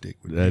coffee stick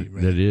with me, That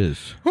man. that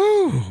is.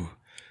 Whew.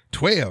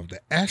 12, the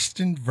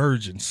Aston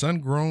Virgin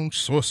Sun-Grown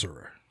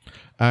Sorcerer.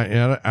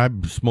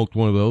 I've smoked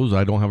one of those.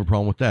 I don't have a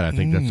problem with that. I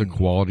think that's a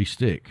quality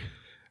stick.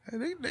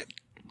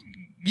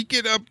 You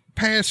get up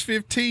past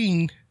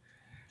 15,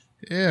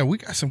 yeah, we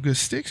got some good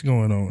sticks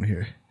going on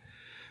here.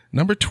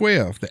 Number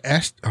 12, I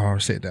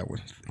said that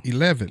one.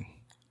 11,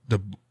 the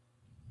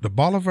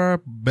Bolivar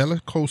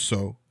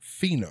Bellicoso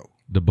Fino.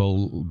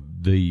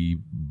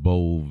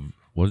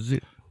 What is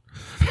it?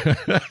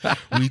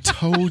 We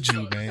told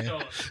you,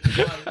 man.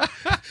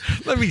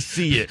 Let me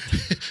see it.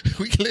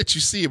 We can let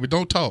you see it, but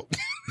don't talk.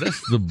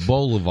 That's the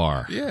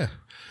Bolivar. Yeah.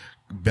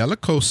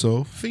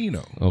 Bellicoso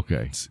Fino.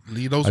 Okay.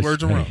 Leave those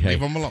words around. Hey, Leave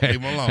them alone.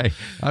 Leave them alone. Hey,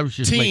 I was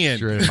just 10. making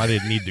sure if I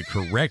didn't need to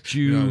correct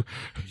you. No,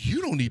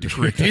 you don't need to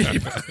correct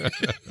anybody.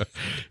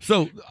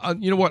 So,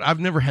 you know what? I've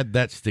never had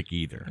that stick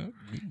either.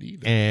 Me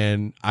neither.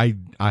 And I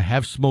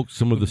have smoked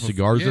some of the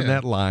cigars in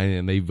that line,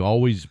 and they've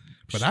always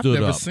But I've stood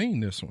never up. seen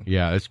this one.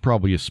 Yeah, it's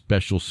probably a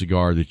special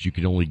cigar that you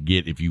can only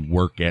get if you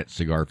work at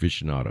Cigar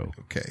Aficionado.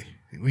 Okay.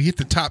 We hit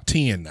the top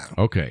 10 now.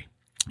 Okay.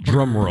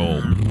 Drum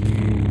roll.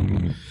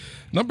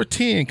 Number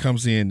 10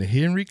 comes in the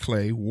Henry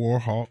Clay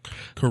Warhawk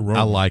Corona.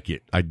 I like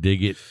it. I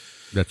dig it.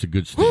 That's a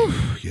good stick.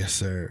 Yes,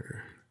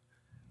 sir.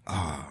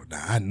 Oh,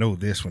 now I know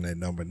this one at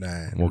number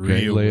 9.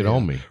 Okay, lay it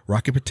on me.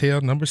 Rocky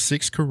Patel, number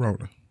 6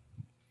 Corona.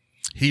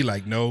 He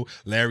like, no.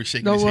 Larry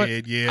shaking his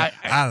head. Yeah,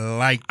 I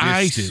like this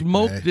I stick,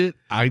 smoked man. it.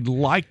 I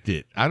liked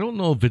it. I don't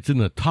know if it's in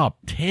the top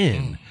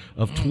 10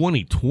 of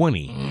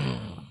 2020.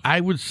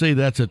 I would say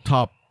that's a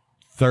top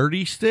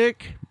 30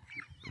 stick.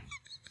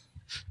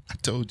 I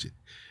told you.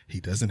 He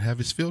doesn't have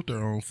his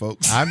filter on,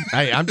 folks.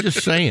 I'm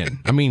just saying.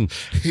 I mean,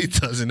 He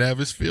doesn't have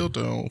his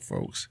filter on,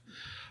 folks.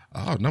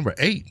 Oh, number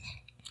 8.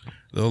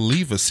 The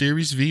Oliva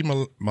Series V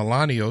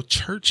Melanio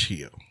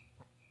Churchill.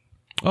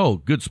 oh,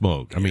 good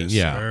smoke. I mean, Yes,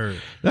 yeah, sir.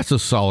 that's a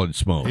solid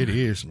smoke. It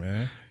is,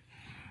 man.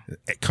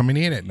 Coming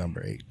in at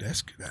number 8.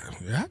 That's good.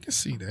 I can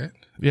see that.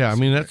 Yeah, I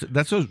mean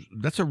that's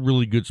a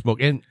really good smoke,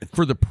 and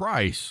for the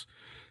price,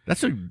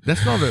 that's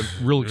not a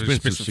real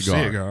expensive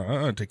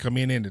cigar. To come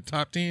in the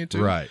top 10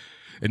 too. Right.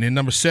 And then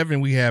number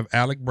 7, we have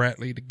Alec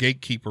Bradley, the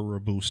Gatekeeper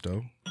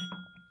Robusto.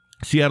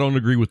 See, I don't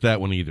agree with that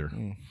one either.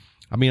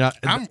 I mean,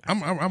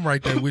 I'm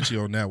right there with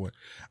you on that one.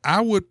 I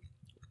would.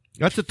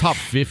 that's a top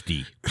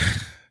 50.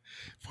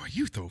 Boy,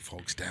 you throw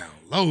folks down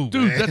low,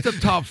 dude. man. That's a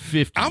top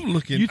 50. I'm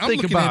looking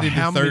about at it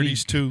how in the many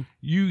 30s too.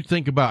 You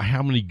think about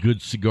how many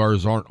good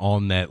cigars aren't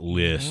on that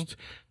list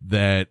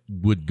that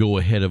would go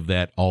ahead of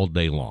that all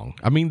day long.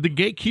 I mean, the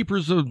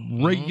Gatekeeper's a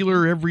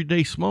regular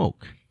everyday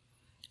smoke.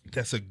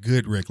 That's a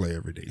good regular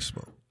everyday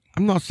smoke.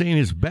 I'm not saying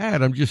it's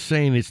bad. I'm just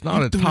saying it's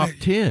not a top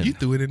 10. You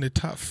threw it in the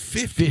top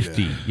 50.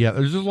 50. Yeah,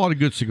 there's a lot of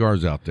good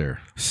cigars out there.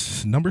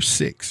 Number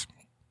 6,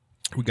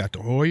 we got the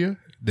Hoya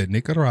de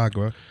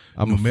Nicaragua.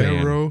 I'm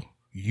Numero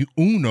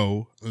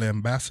Uno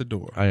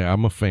L'Ambassador.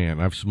 I'm a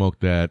fan. I've smoked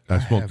that. I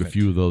smoked a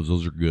few of those.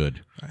 Those are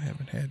good. I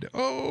haven't had that.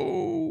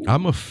 Oh.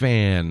 I'm a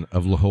fan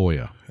of La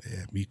Jolla.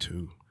 Yeah, me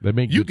too. They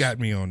make you got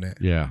me on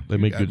that. Yeah, they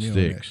make good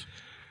sticks.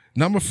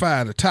 Number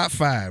 5, the top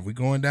 5. We're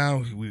going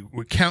down.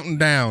 We're counting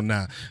down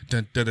now.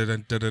 Dun, dun,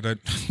 dun, dun, dun,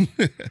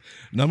 dun.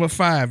 Number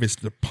 5 is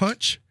the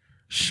Punch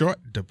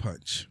Short de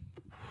Punch.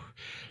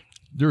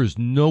 There is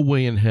no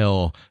way in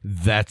hell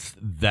that's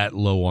that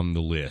low on the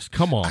list.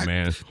 Come on,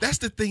 man. That's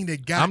the thing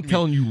that got me. I'm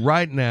telling you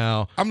right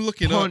now. I'm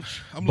looking Punch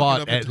up.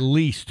 bought at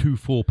least 2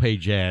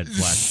 full-page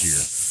ads last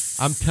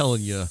year. I'm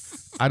telling you,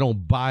 I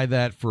don't buy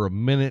that for a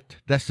minute.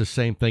 That's the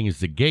same thing as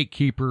the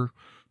Gatekeeper.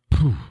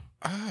 Poof.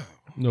 Oh,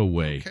 no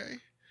way. Okay.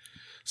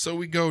 So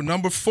we go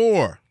number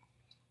 4,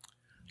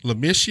 La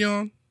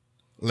Mission,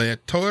 La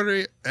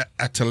Torre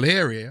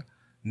Artilleria,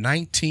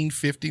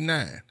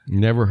 1959.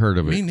 Never heard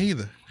of it. Me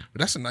neither. But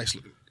that's a nice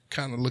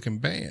kind of looking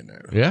band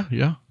there. Yeah,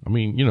 yeah. I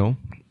mean, you know,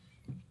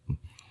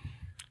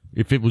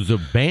 if it was a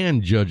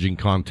band judging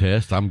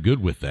contest, I'm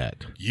good with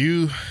that.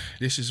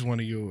 This is one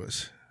of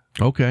yours.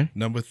 Okay.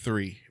 Number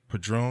 3,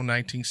 Padron,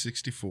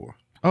 1964.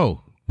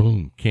 Oh,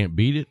 boom. Can't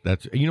beat it.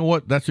 You know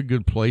what? That's a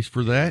good place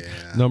for that.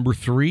 Yeah. Number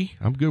 3,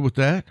 I'm good with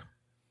that.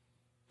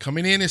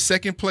 Coming in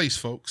second place,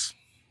 folks.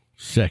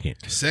 Second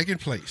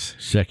place.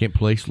 Second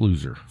place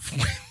loser.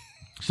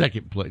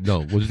 Second place.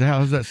 No,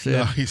 how's that said?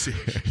 No, he said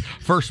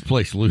first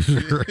place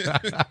loser.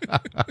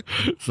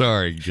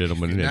 Sorry,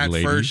 gentlemen and not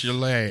ladies. Not first, you're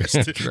last.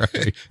 That's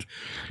right.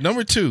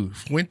 Number 2,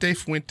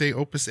 Fuente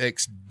Opus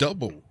X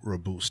Double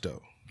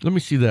Robusto. Let me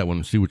see that one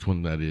and see which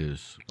one that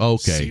is.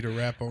 Okay. Cedar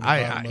wrap on the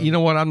bottom. You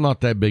know what? I'm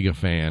not that big a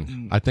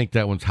fan. I think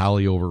that one's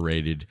highly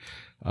overrated.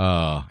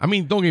 I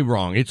mean, don't get me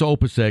wrong. It's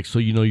Opus X, so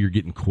you know you're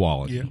getting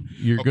quality. Yeah.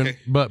 You're okay.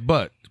 But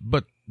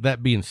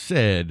that being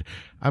said,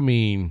 I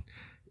mean,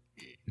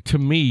 to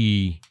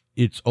me,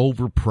 it's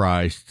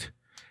overpriced,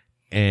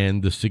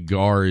 and the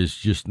cigar is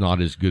just not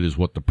as good as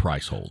what the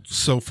price holds.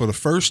 So for the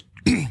first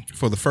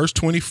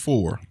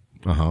 24,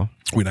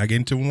 we're not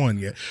getting to one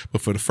yet,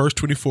 but for the first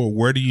 24,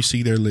 where do you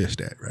see their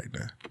list at right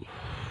now?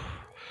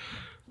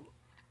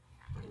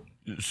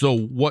 So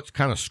what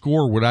kind of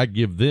score would I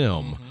give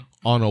them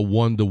on a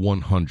 1 to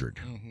 100?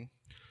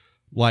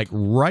 Like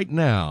right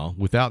now,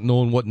 without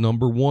knowing what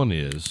number 1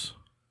 is,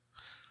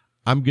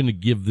 I'm going to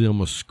give them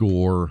a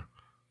score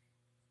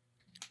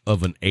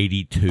of an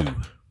 82.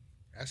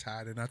 That's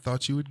higher than I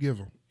thought you would give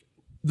them.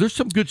 There's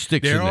some good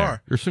sticks in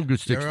there. There's some good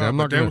sticks there.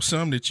 There were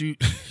some that you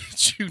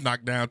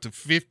knocked down to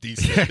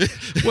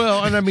 50s.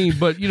 Well, and I mean,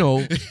 but you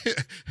know,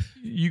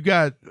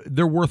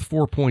 they're worth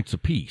 4 points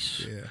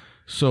apiece. Yeah.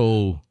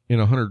 So in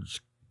a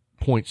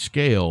 100-point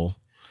scale,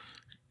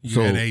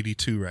 you're at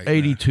 82 right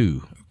 82.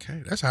 Now.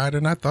 Okay, that's higher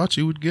than I thought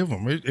you would give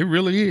them. It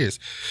really is.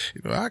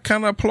 You know, I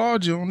kind of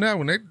applaud you on that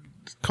one.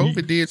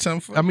 COVID did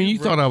something. I mean, you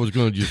thought I was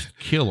going to just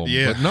kill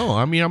them, but no.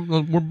 I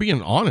mean, we're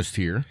being honest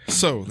here.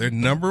 So they're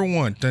number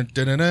 1. Dun,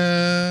 dun, dun,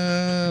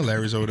 dun.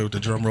 Larry's over there with the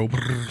drum roll.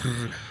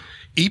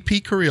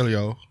 EP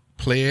Carrillo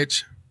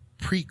Pledge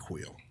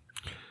Prequel.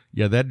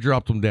 Yeah, that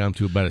dropped them down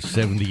to about a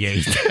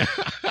 78.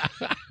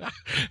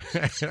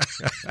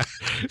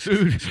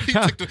 Dude,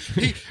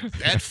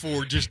 that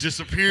 4 just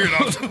disappeared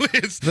off the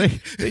list.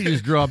 They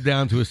just dropped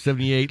down to a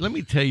 78. Let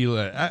me tell you,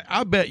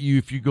 I bet you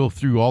if you go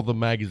through all the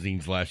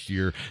magazines last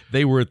year,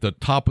 they were at the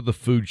top of the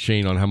food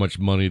chain on how much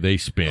money they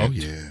spent.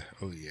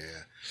 Oh yeah.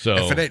 So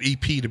and for that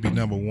EP to be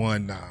number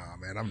 1, nah,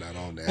 man, I'm not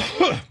on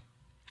that.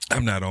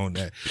 I'm not on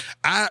that.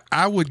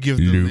 I would give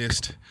the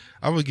list.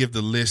 I would give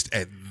the list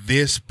at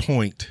this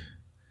point.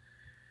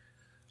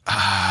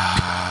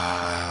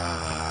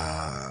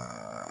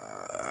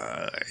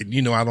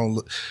 You know, I don't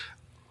look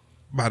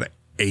about an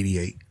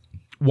 88.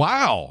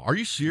 Wow, are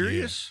you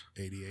serious?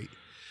 Yeah, 88.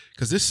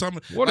 Because this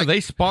summer, what are they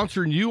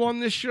sponsoring you on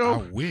this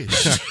show? I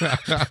wish.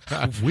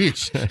 I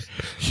wish.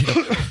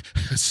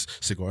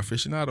 Cigar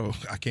Aficionado.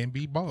 I can't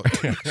be bought.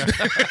 I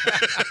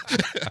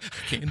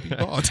can't be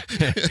bought.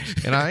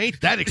 And I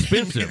ain't that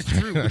expensive. It's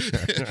true.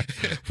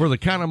 For the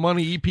kind of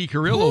money EP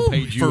Carrillo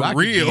paid you, I could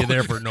be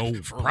there for no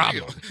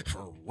problem.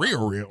 For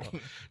real.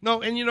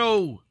 No, and you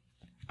know,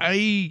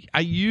 I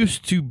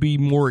used to be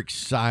more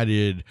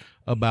excited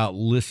about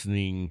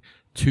listening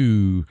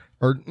to,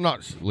 or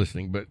not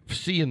listening, but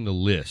seeing the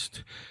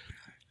list.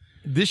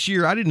 This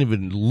year, I didn't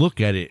even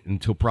look at it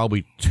until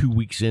probably 2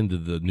 weeks into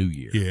the new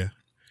year. Yeah.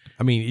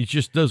 I mean, it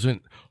just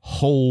doesn't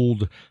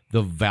hold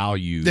the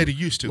value that it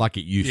used to, like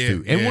it used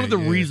to. And one of the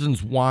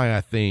reasons why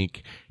I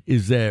think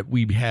is that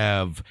we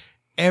have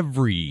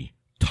every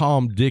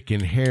Tom, Dick,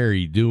 and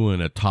Harry doing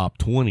a top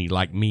 20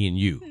 like me and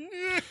you.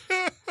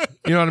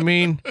 You know what I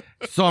mean?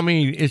 So I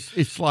mean,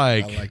 it's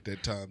like I like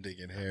that Tom, Dick,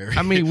 and Harry.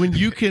 I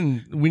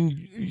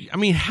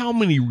mean, how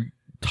many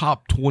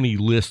top 20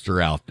 lists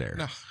are out there?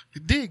 No,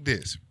 dig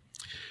this.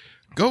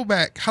 Go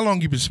back. How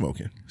long you been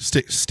smoking?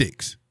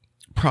 Sticks.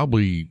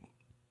 Probably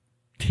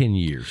 10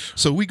 years.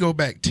 So we go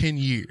back 10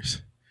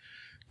 years.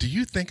 Do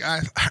you think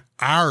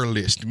our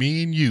list,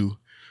 me and you,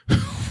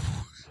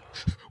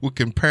 would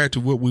compare to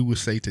what we would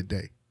say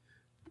today?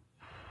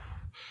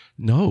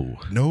 No.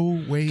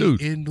 No way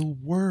in the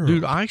world.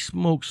 Dude, I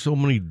smoked so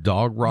many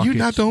dog rockets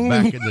back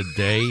in the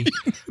day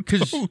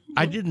because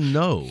I didn't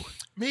know.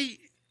 Me,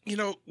 you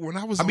know, when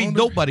I was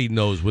nobody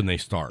knows when they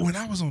start. When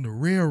I was on the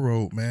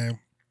railroad, man,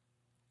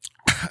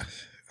 I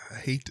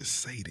hate to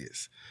say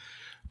this,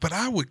 but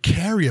I would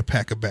carry a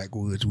pack of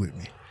backwoods with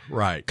me.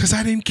 Right. Because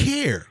I didn't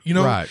care. You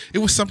know, right. It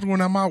was something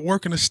when I'm out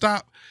working a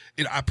stop,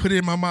 I put it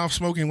in my mouth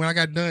smoking. When I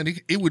got done,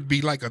 it would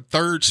be like a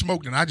third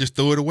smoke, and I just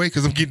throw it away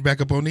because I'm getting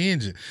back up on the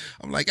engine.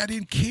 I'm like, I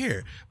didn't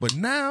care. But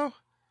now,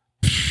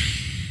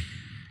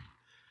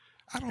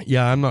 I don't.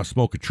 Yeah, I'm not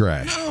smoking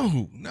trash.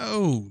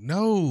 No.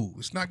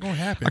 It's not going to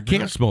happen. I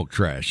can't smoke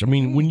trash. I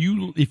mean,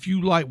 if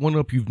you light one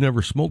up you've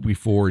never smoked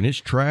before and it's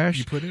trash,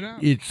 you put it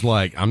out. It's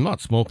like, I'm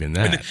not smoking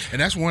that. And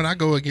that's when I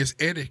go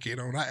against etiquette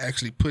on. I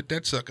actually put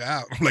that sucker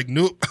out. I'm like,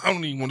 nope, I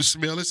don't even want to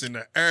smell this in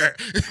the air.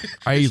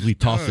 I easily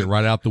toss it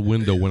right out the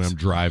window when I'm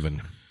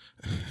driving.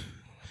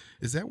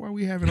 Is that why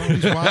we having all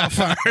these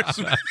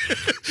wildfires?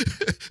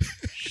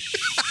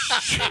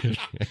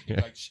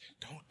 Like,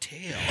 don't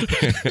tell.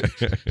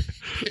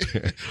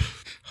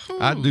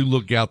 I do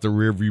look out the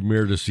rearview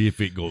mirror to see if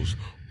it goes.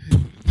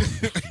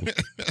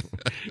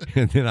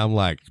 And then I'm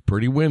like, it's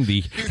pretty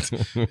windy.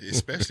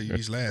 Especially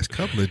these last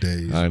couple of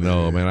days. I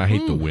know, man. I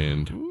hate the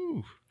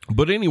wind.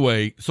 But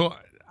anyway, so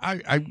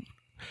I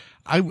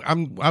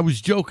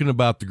was joking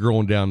about the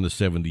going down to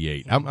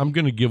 78. I'm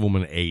going to give them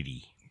an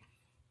 80.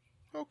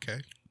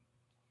 Okay.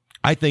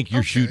 I think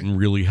you're shooting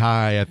really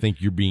high. I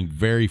think you're being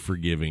very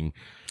forgiving.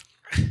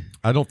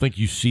 I don't think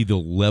you see the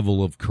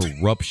level of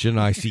corruption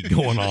I see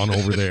going on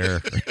over there.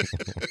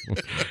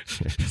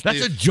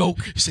 That's a joke.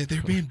 You said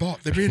they're being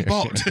bought. They're being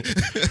bought.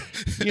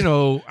 You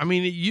know, I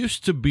mean, it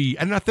used to be,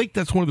 and I think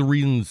that's one of the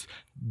reasons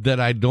that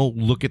I don't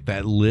look at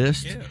that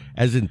list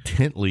as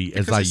intently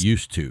as I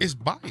used to. It's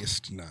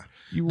biased now.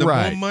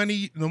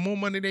 The more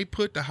money they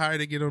put, the higher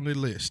they get on the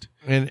list.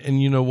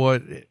 And you know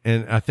what?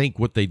 And I think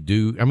what they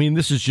do, I mean,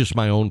 this is just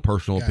my own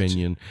personal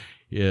opinion.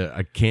 Yeah,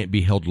 I can't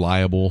be held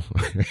liable.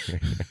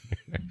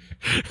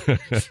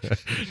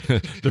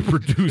 The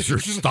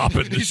producer's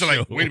stopping the show.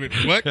 Like, wait a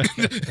minute, what?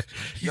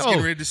 He's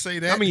getting ready to say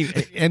that. I mean,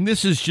 and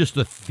this is just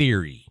a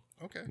theory.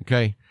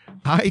 Okay.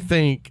 I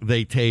think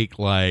they take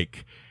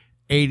like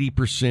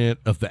 80%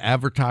 of the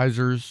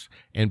advertisers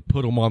and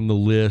put them on the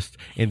list,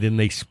 and then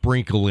they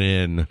sprinkle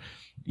in,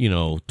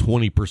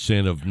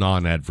 20% of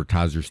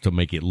non-advertisers to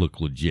make it look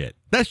legit.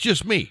 That's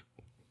just me.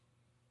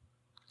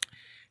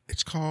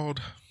 It's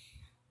called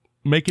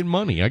making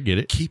money. I get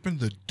it. Keeping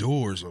the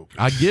doors open.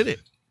 I get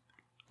it.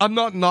 I'm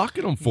not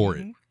knocking them for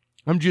it.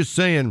 I'm just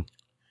saying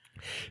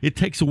it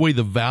takes away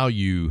the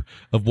value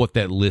of what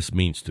that list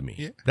means to me.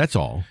 Yeah. That's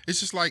all.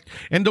 It's just like,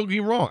 and don't get me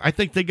wrong, I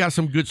think they got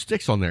some good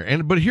sticks on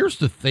there. But here's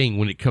the thing: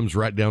 when it comes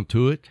right down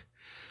to it,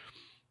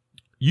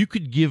 you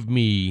could give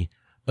me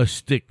a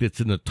stick that's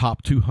in the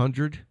top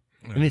 200,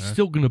 and it's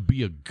still going to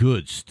be a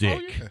good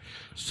stick. Oh, yeah.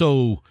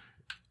 So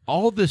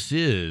all this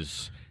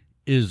is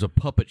a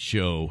puppet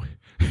show.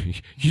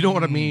 You know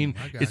what I mean?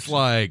 It's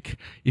like,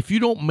 if you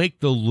don't make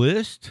the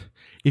list,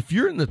 if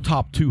you're in the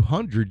top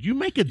 200, you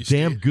make a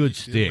damn good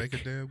stick. Make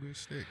a damn good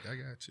stick. I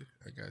got you.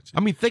 I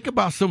mean, think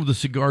about some of the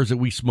cigars that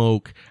we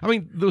smoke. I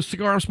mean, the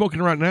cigar I'm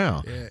smoking right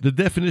now, the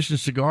Definition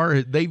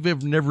cigar,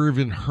 they've never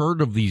even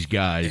heard of these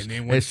guys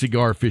as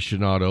Cigar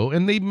Aficionado,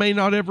 and they may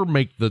not ever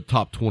make the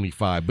top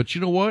 25. But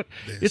you know what?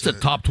 It's a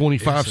top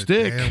 25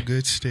 stick. It's a damn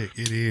good stick.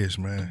 It is,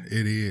 man.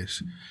 It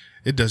is.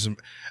 It doesn't.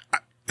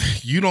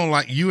 You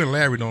and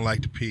Larry don't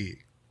like the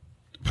pig,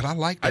 but I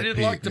like that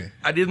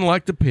I didn't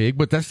like the pig,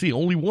 but that's the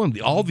only one.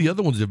 All the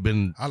other ones have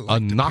been a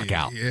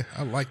knockout. Pig. Yeah,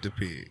 I like the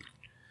pig.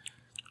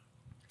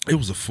 It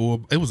was a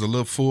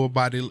little full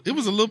body. It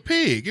was a little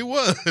pig. It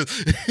was.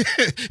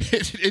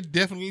 it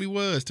definitely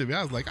was to me.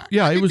 I was like,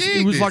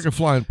 it was like a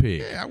flying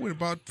pig. Yeah, I went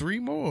about 3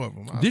 more of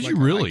them. Did you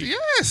really?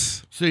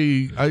 Yes.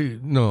 See,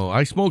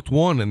 I smoked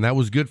one, and that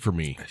was good for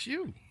me. That's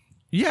you.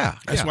 Yeah,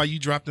 that's why you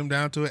dropped them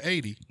down to an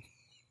 80.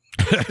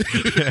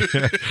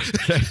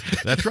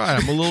 That's right.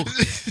 I'm a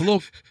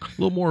little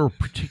more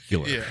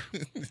particular. Yeah.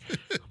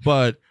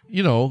 But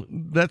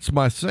that's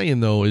my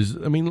saying though. Is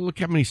I mean, look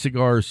how many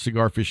cigars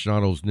Cigar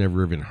Aficionado's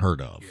never even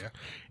heard of,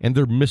 and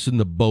they're missing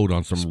the boat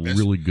on some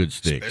really good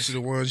sticks.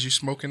 Especially the ones you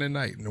smoking at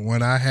night. And the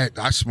one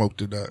I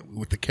smoked it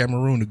with the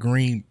Cameroon, the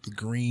green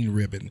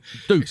ribbon,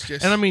 dude.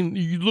 And I mean,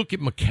 you look at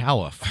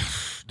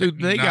McAuliffe. Dude,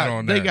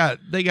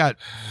 they got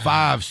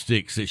 5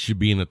 sticks that should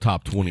be in the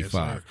top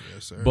 25.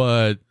 Yes, sir.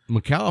 But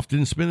McAuliffe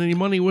didn't spend any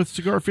money with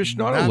Cigar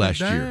Aficionado last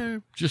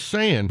year. Just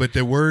saying. But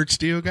the word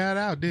still got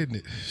out, didn't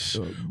it?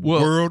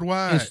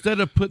 Worldwide. Instead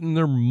of putting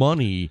their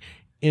money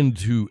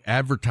into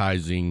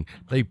advertising,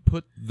 they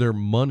put their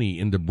money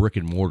into brick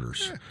and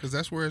mortars. Yeah, because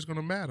that's where it's going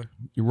to matter.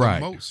 Right.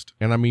 The most.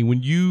 And I mean,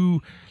 when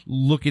you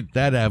look at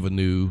that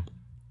avenue,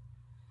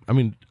 I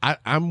mean,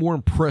 I'm more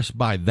impressed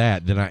by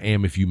that than I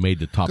am if you made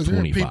the top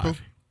 25. People,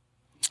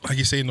 like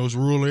you say, in those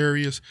rural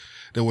areas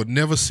that would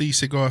never see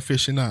Cigar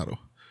Aficionado,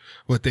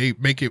 but they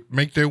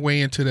make their way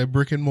into that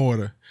brick and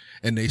mortar,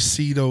 and they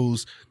see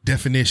those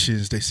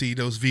definitions, they see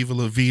those Viva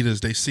La Vidas,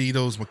 they see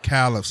those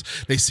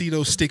McAuliffes, they see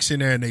those sticks in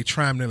there, and they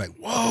try them. They're like,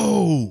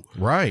 "Whoa!"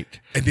 Right,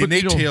 and then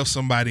they tell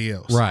somebody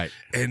else, right,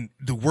 and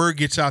the word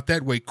gets out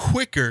that way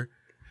quicker.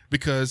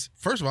 Because,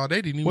 first of all,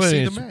 they didn't even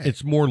see the man.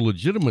 It's more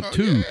legitimate,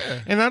 too. Yeah.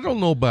 And I don't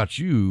know about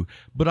you,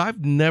 but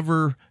I've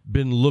never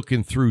been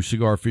looking through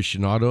Cigar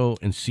Aficionado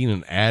and seen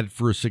an ad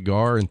for a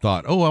cigar and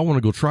thought, oh, I want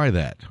to go try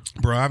that.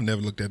 Bro, I've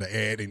never looked at an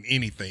ad in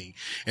anything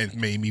and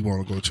made me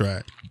want to go try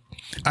it.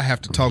 I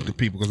have to talk to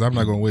people because I'm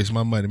not going to waste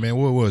my money. Man,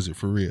 what was it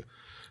for real?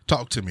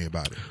 Talk to me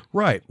about it.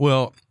 Right.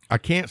 Well, I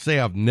can't say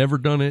I've never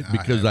done it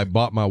because I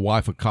bought my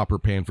wife a copper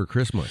pan for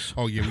Christmas.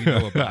 Oh, yeah, we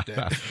know about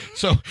that.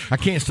 So I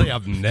can't say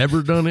I've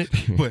never done it.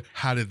 But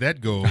how did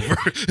that go over?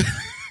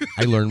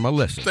 I learned my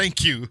lesson.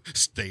 Thank you.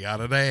 Stay out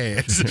of the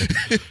ads.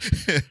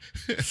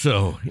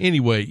 So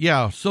anyway,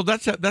 yeah. So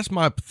that's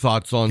my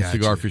thoughts on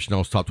Cigar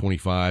Aficionado's top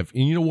 25.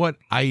 And you know what?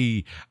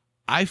 I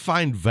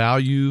find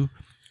value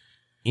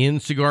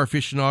in Cigar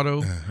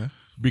Aficionado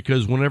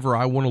because whenever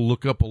I want to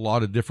look up a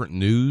lot of different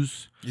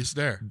news, it's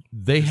there.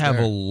 They have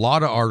a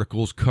lot of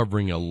articles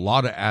covering a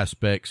lot of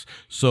aspects.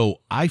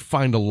 So I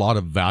find a lot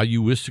of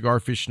value with Cigar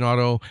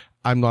Aficionado.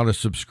 I'm not a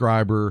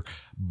subscriber,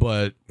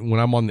 but when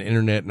I'm on the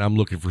internet and I'm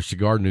looking for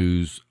cigar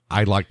news,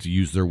 I like to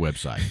use their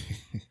website.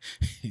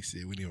 He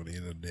said when you're on the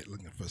internet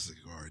looking for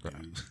cigar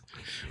news.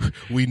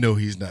 We know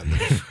he's not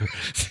looking for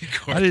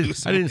cigar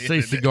news. I didn't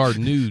say cigar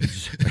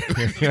nudes.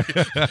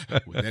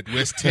 Well, that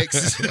West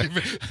Texas,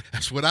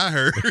 that's what I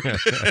heard.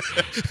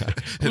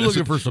 We're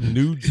looking for some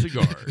nude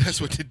cigars.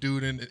 That's what the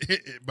dude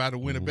by the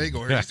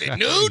Winnebago heard. He said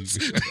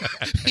nudes.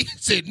 He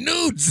said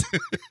nudes.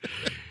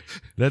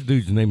 That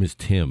dude's name is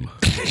Tim.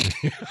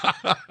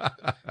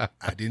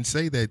 I didn't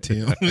say that,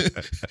 Tim.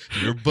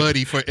 Your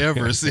buddy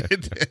forever said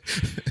that.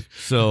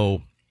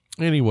 So,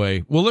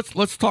 anyway, well,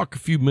 let's talk a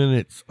few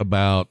minutes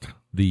about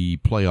the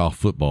playoff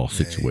football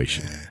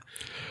situation. Hey,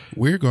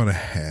 we're going to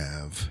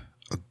have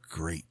a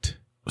great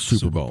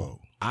Super Bowl.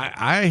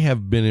 I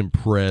have been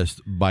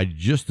impressed by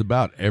just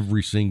about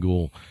every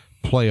single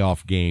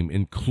playoff game,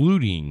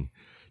 including,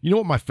 you know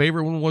what my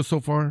favorite one was so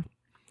far?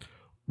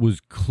 Was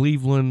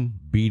Cleveland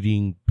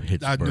beating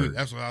Pittsburgh. I knew,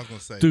 that's what I was going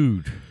to say.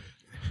 Dude,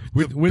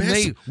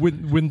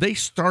 when they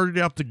started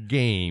out the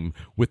game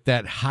with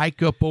that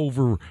hike up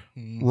over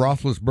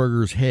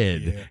Roethlisberger's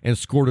head and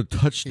scored a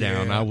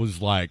touchdown, I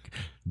was like,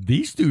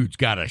 these dudes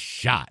got a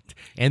shot.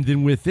 And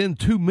then within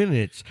 2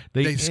 minutes,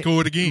 they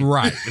scored again.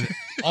 Right.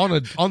 on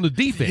the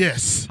defense.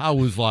 Yes. I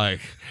was like,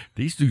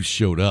 these dudes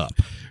showed up.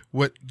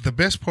 What the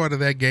best part of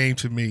that game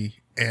to me,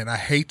 and I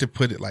hate to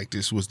put it like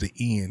this, was the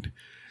end.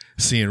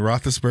 Seeing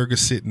Roethlisberger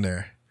sitting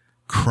there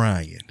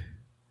crying.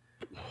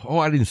 Oh,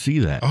 I didn't see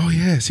that. Oh,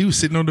 yes. He was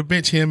sitting on the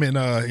bench, him and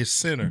his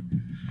center.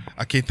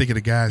 I can't think of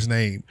the guy's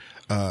name.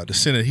 The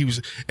center, he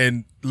was,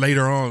 and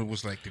later on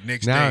was like the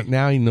next day.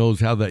 Now he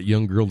knows how that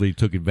young girl that he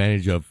took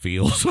advantage of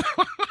feels.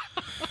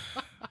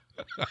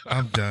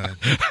 I'm done.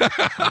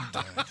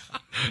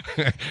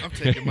 I'm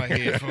taking my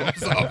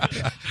headphones off.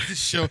 This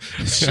show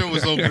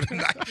is over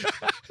tonight.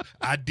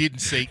 I didn't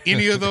say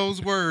any of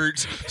those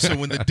words, so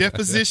when the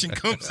deposition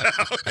comes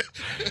out.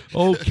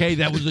 Okay,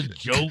 that was a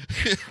joke.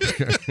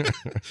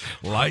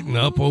 Lighten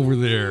up over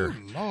there.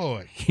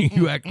 Lord.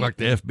 You act like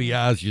the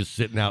FBI's just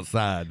sitting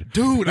outside.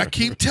 Dude, I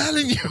keep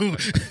telling you.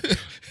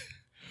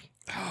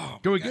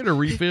 Can we get a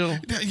refill?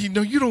 You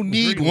know, you don't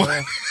need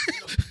one.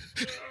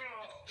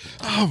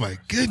 Oh, my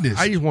goodness.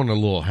 I just want a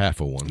little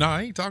half of one. No,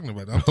 I ain't talking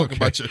about that. I'm talking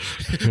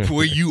about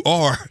where you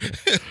are.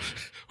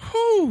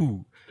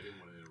 Whew.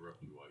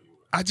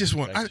 I just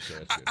want.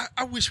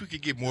 I wish we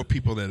could get more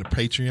people that are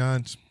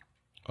Patreons.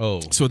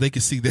 Oh, so they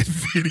could see that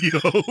video.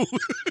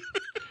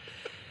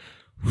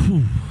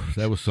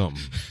 That was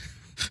something.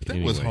 That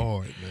was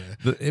hard,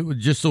 man. It was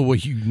just so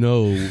you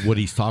know what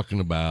he's talking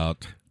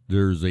about.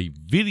 There's a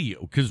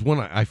video because when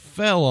I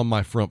fell on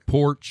my front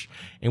porch,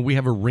 and we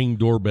have a Ring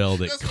doorbell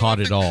that caught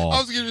it all. I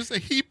was going to say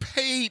he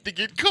paid to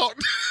get caught.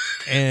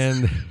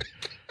 And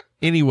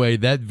anyway,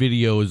 that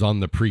video is on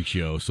the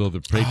pre-show, so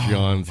the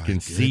Patreons can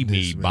see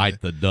me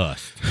bite the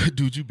dust.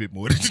 Dude, you bit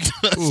more than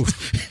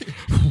dust.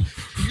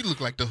 You look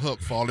like the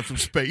Hulk falling from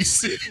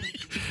space.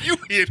 You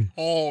hit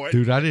hard.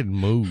 Dude, I didn't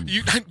move.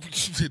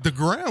 The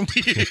ground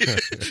hit.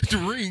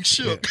 The ring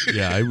shook.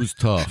 Yeah, it was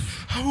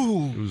tough.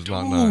 Oh, it was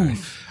not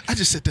nice. I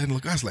just sat there and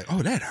looked. I was like,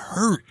 oh, that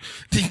hurt.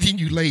 Then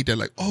you laid there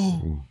like,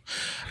 oh,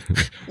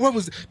 what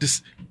was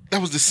this? That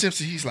was the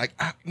Simpsons. He's like,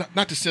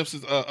 not the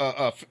Simpsons.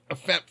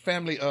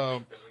 Family.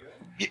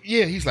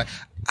 Yeah. He's like,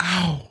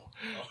 ow,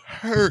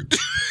 hurt,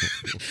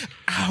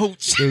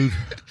 ouch. Dude,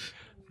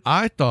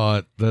 I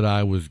thought that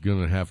I was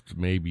gonna have to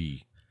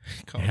maybe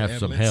have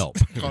some help.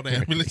 Call the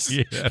ambulance.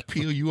 Yeah.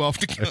 Peel you off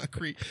the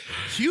concrete.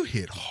 You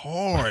hit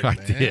hard, I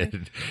man.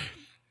 did.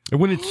 And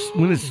when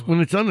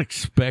it's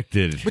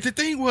unexpected. But the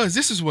thing was,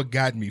 this is what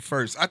got me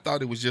first. I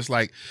thought it was just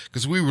like,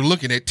 because we were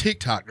looking at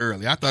TikTok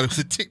earlier. I thought it was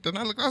a TikTok.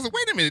 I was like,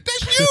 wait a minute,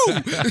 that's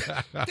you.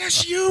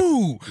 That's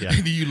you. Yeah. And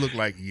then you look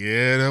like,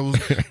 yeah, that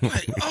was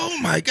like, oh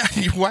my God.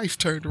 And your wife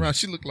turned around.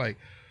 She looked like,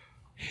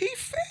 he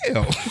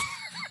fell.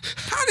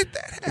 How did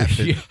that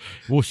happen? Yeah.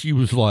 Well, she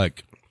was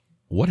like,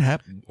 what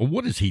happened?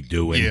 What is he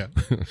doing? Yeah.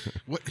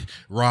 What?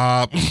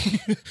 Rob.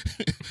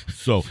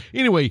 So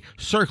anyway,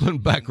 circling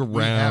back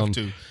around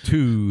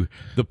to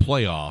the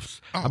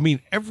playoffs. Oh. I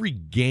mean, every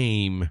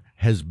game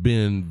has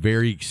been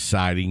very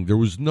exciting. There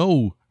was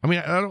no, I mean,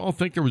 I don't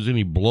think there was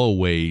any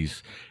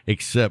blowaways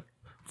except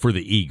for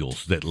the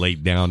Eagles that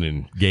laid down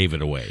and gave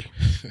it away.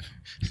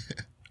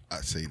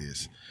 I say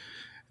this.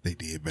 They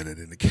did better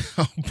than the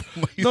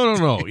Cowboys.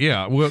 No.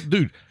 Yeah. Well,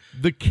 dude,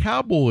 the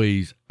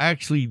Cowboys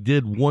actually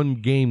did one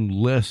game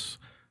less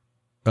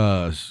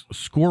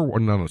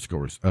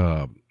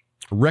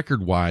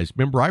record-wise.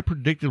 Remember, I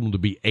predicted them to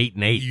be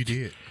 8-8. You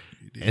did.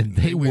 And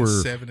they were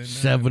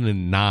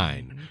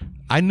 7-9.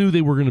 I knew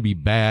they were going to be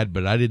bad,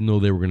 but I didn't know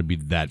they were going to be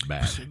that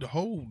bad. The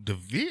whole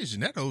division,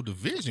 that whole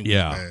division was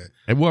Yeah. bad.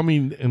 And well, I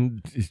mean,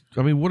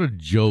 what a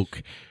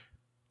joke.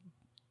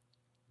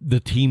 The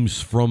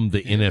teams from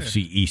the NFC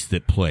East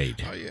that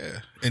played. Oh, yeah.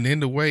 And then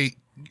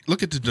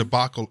look at the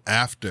debacle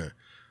after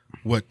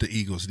what the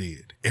Eagles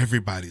did.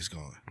 Everybody's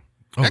gone.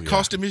 That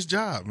cost him his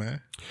job,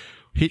 man.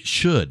 It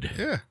should.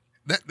 Yeah.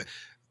 That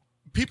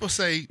people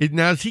say.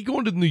 Now, is he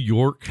going to New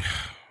York?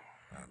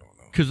 I don't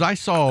know. Because I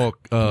saw.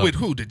 With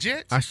who? The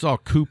Jets? I saw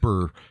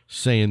Cooper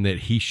saying that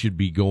he should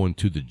be going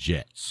to the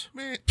Jets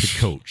to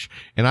coach.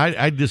 And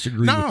I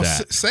disagree with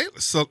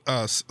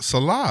that.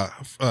 Salah,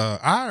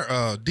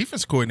 our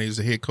defense coordinator, is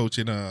the head coach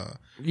in.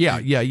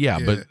 Yeah.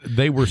 But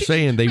they were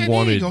saying they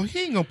wanted. He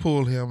ain't gonna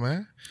pull him,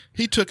 man.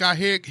 He took our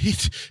head.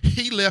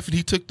 He left and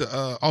he took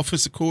the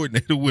offensive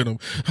coordinator with him.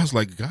 I was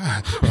like,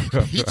 God,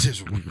 he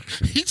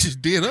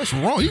just did us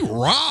wrong. He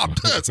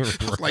robbed us. I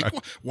was like,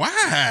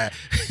 why?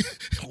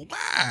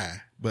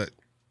 Why? But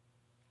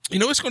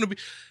it's going to be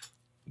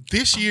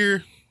this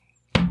year.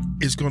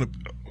 Is going to.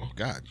 Oh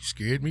God, you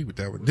scared me with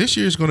that one. This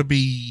year is going to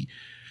be.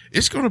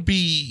 It's going to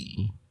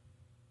be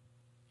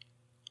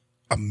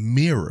a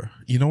mirror.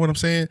 You know what I'm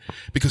saying?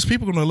 Because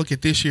people are going to look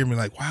at this year and be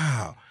like,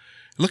 wow.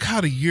 Look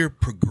how the year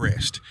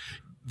progressed.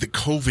 The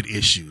COVID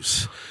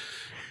issues.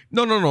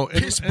 No.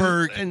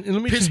 Pittsburgh, and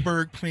let me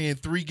Pittsburgh playing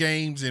 3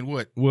 games and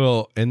what?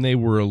 Well, and they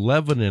were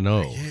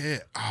 11-0. Yeah.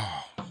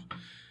 Oh.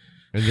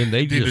 And then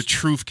the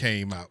truth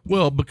came out.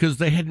 Well, because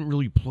they hadn't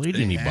really played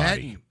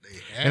anybody.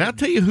 And I'll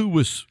tell you who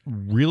was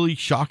really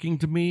shocking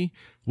to me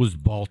was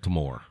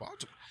Baltimore.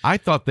 I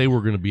thought they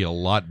were going to be a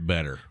lot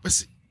better. But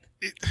see,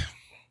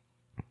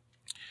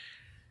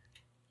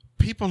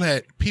 people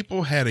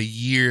had a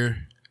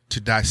year to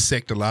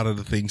dissect a lot of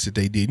the things that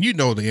they did. You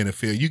know the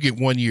NFL, you get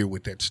 1 year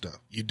with that stuff.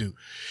 You do.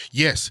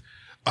 Yes,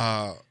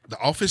 the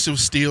offense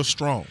was still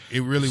strong.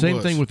 It really was.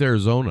 Same thing with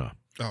Arizona.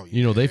 Oh,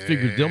 yeah. They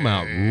figured them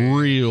out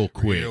real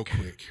quick.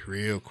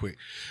 Real quick.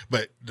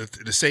 But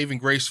the saving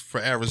grace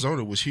for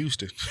Arizona was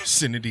Houston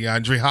sending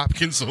DeAndre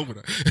Hopkins over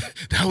there.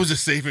 That was a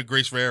saving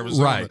grace for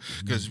Arizona. Right.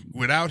 Because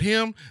without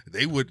him,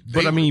 they would.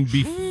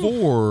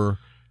 Before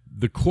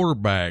the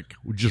quarterback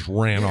just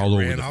ran all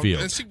over the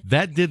field.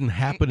 That didn't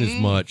happen as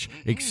much,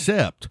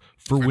 except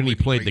for when he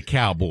played the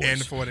Cowboys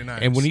and the 49ers.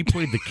 And when he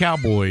played the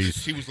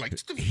Cowboys, he was like,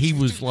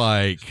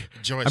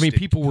 joystick. I mean,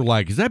 people were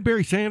like, "Is that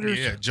Barry Sanders?"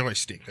 Yeah,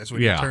 joystick. That's what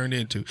he turned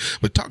into.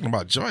 But talking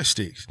about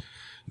joysticks,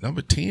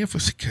 number 10 for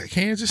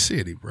Kansas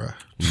City, bro.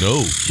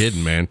 No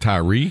kidding, man.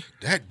 Tyree.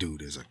 That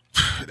dude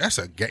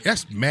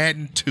that's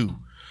Madden 2.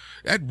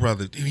 That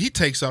brother, he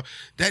takes off.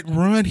 That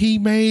run he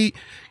made.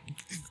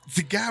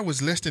 The guy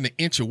was less than an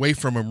inch away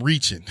from him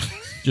reaching.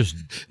 And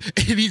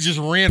he just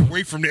ran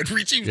away from that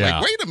reach. He was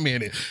like, wait a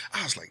minute.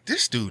 I was like,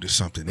 this dude is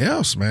something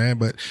else, man.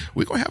 But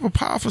we're going to have a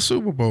powerful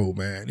Super Bowl,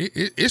 man.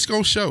 It's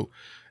going to show.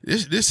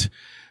 This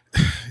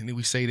and then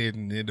we say that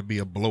and it'll be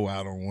a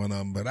blowout on one of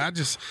them. But I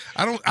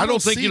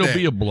don't think it'll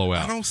be a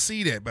blowout. I don't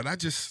see that, but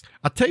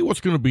I'll tell you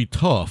what's going to be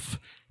tough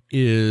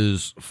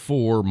is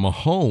for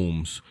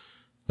Mahomes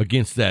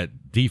against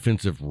that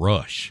defensive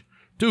rush.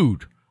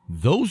 Dude,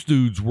 those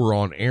dudes were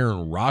on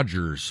Aaron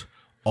Rodgers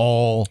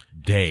all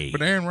day.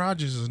 But Aaron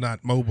Rodgers is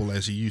not mobile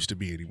as he used to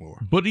be anymore.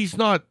 But he's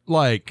not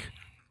like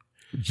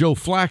Joe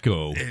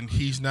Flacco. And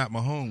he's not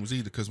Mahomes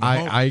either. Because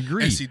I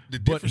agree.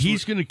 But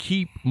he's going to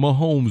keep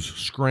Mahomes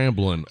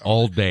scrambling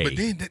all day. But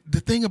then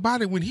the thing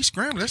about it, when he's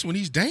scrambling, that's when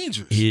he's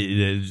dangerous.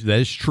 That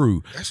is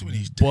true. That's when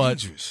he's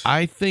dangerous. But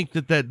I think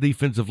that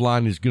defensive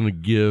line is going to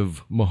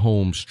give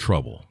Mahomes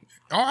trouble.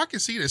 Oh, I can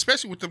see that,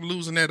 especially with them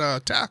losing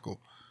that tackle.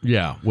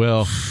 Yeah,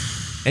 well,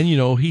 and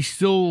he's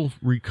still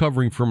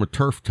recovering from a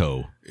turf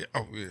toe.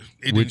 Oh, yeah.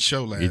 It didn't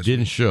show last week. It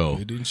didn't show.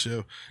 It didn't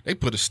show. They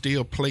put a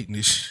steel plate in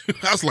his shoe.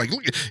 I was like,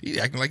 look, he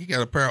acting like he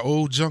got a pair of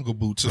old Jungle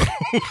boots on.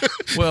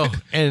 Well,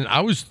 and I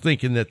was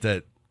thinking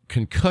that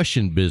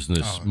concussion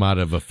business might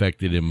have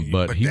affected him,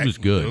 but he was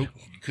good. Nope,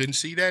 you couldn't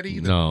see that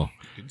either. No.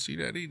 Couldn't see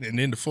that either. And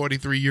then the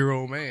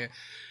 43-year-old man,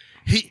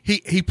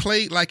 he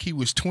played like he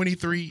was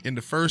 23 in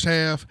the first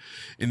half,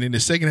 and in the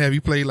second half he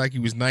played like he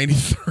was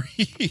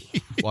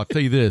 93. Well, I'll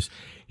tell you this.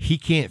 He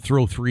can't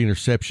throw 3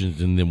 interceptions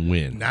and then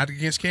win. Not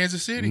against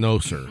Kansas City. No,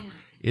 sir.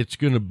 It's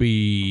going to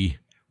be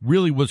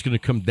really what's going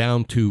to come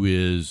down to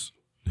is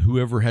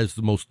whoever has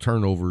the most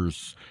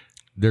turnovers,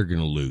 they're going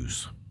to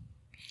lose.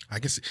 I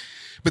guess.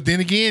 But then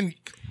again,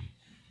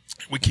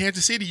 with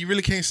Kansas City, you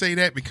really can't say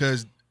that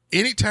because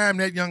anytime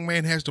that young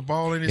man has the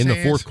ball in his hands.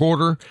 In the fourth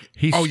quarter,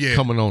 he's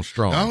coming on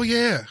strong. Oh,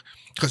 yeah.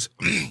 Because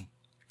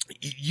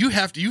you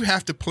have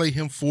to play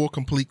him 4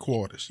 complete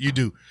quarters. You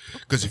do.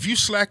 Because if you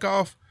slack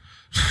off.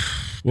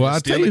 Well,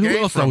 I'll tell you who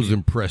else I was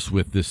impressed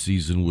with this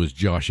season was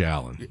Josh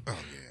Allen. Oh,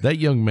 yeah. That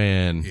young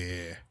man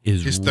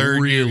is his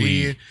third really,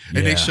 year in,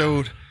 and they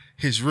showed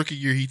his rookie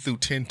year he threw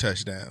 10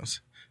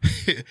 touchdowns.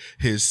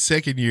 His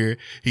second year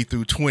he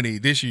threw 20.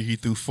 This year he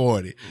threw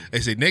 40. They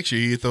said next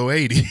year he'll throw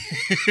 80.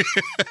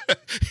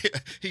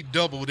 He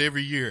doubled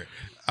every year.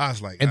 I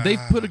was like, and they've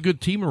put a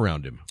good team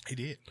around him. They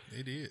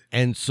did.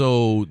 And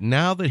so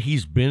now that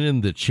he's been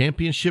in the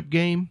championship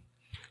game,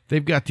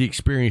 they've got the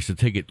experience to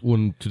take it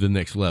one to the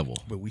next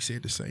level. But we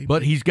said the same.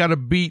 But he's got to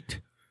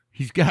beat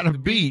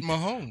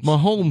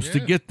Mahomes to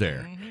get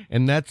there. Mm-hmm.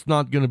 And that's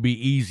not going to be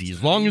easy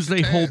as long as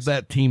they hold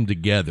that team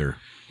together.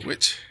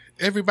 Which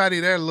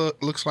everybody there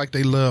looks like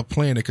they love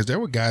playing it because there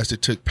were guys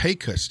that took pay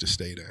cuts to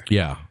stay there.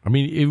 Yeah. I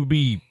mean, it would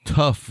be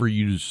tough for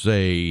you to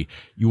say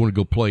you want to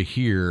go play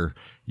here.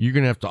 You're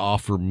going to have to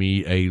offer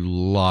me a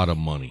lot of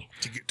money.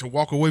 To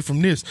walk away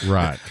from this.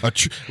 Right.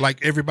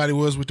 Like everybody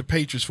was with the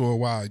Patriots for a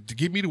while. To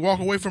get me to walk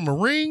away from a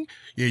ring,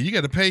 you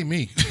got to pay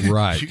me.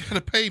 Right. You got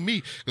to pay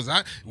me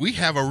because we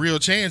have a real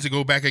chance to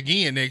go back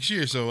again next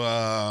year. So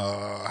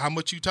how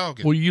much you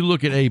talking? Well, you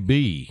look at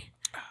AB.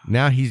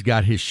 Now he's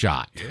got his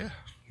shot. Yeah.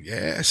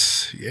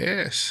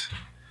 Yes.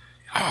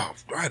 Oh,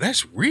 wow,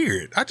 that's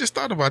weird. I just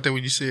thought about that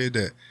when you said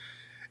that.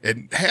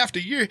 And half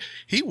the year,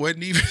 he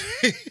wasn't even,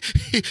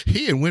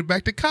 he had went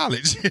back to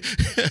college.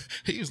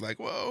 He was like,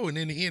 whoa. And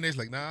in the end, it's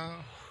like, nah.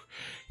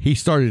 He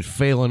started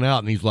failing out,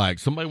 and he's like,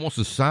 somebody wants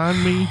to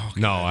sign me? Oh,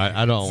 no,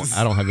 I don't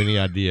have any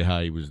idea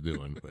how he was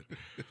doing. But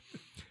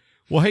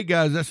well, hey,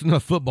 guys, that's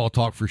enough football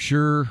talk for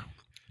sure.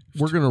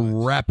 We're going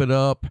to wrap it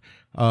up.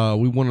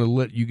 We want to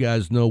let you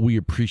guys know we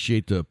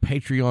appreciate the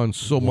Patreon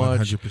so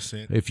much.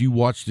 100%. If you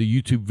watch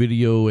the YouTube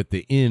video at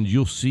the end,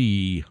 you'll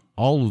see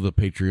all of the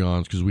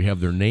Patreons because we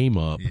have their name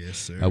up. Yes,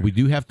 sir. We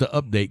do have to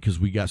update because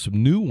we got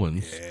some new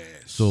ones.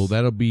 Yes. So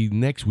that'll be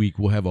next week.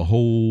 We'll have a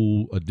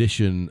whole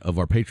edition of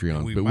our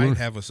Patreon. We might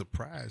have a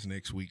surprise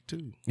next week,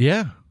 too.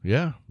 Yeah,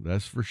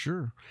 that's for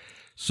sure.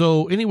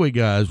 So anyway,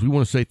 guys, we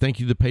want to say thank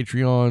you to the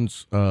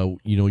Patreons.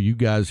 You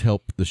guys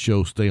help the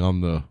show stay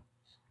on the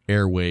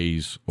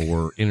airways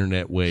or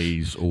internet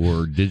ways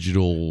or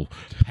digital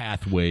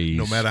pathways.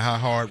 No matter how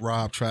hard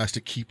Rob tries to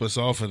keep us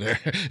off of there.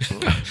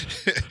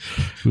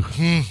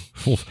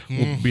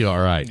 we'll be all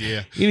right.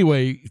 Yeah.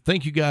 Anyway,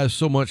 thank you guys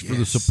so much for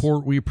the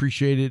support. We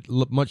appreciate it.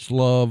 Much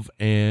love.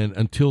 And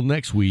until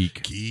next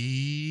week,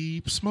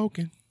 keep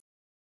smoking.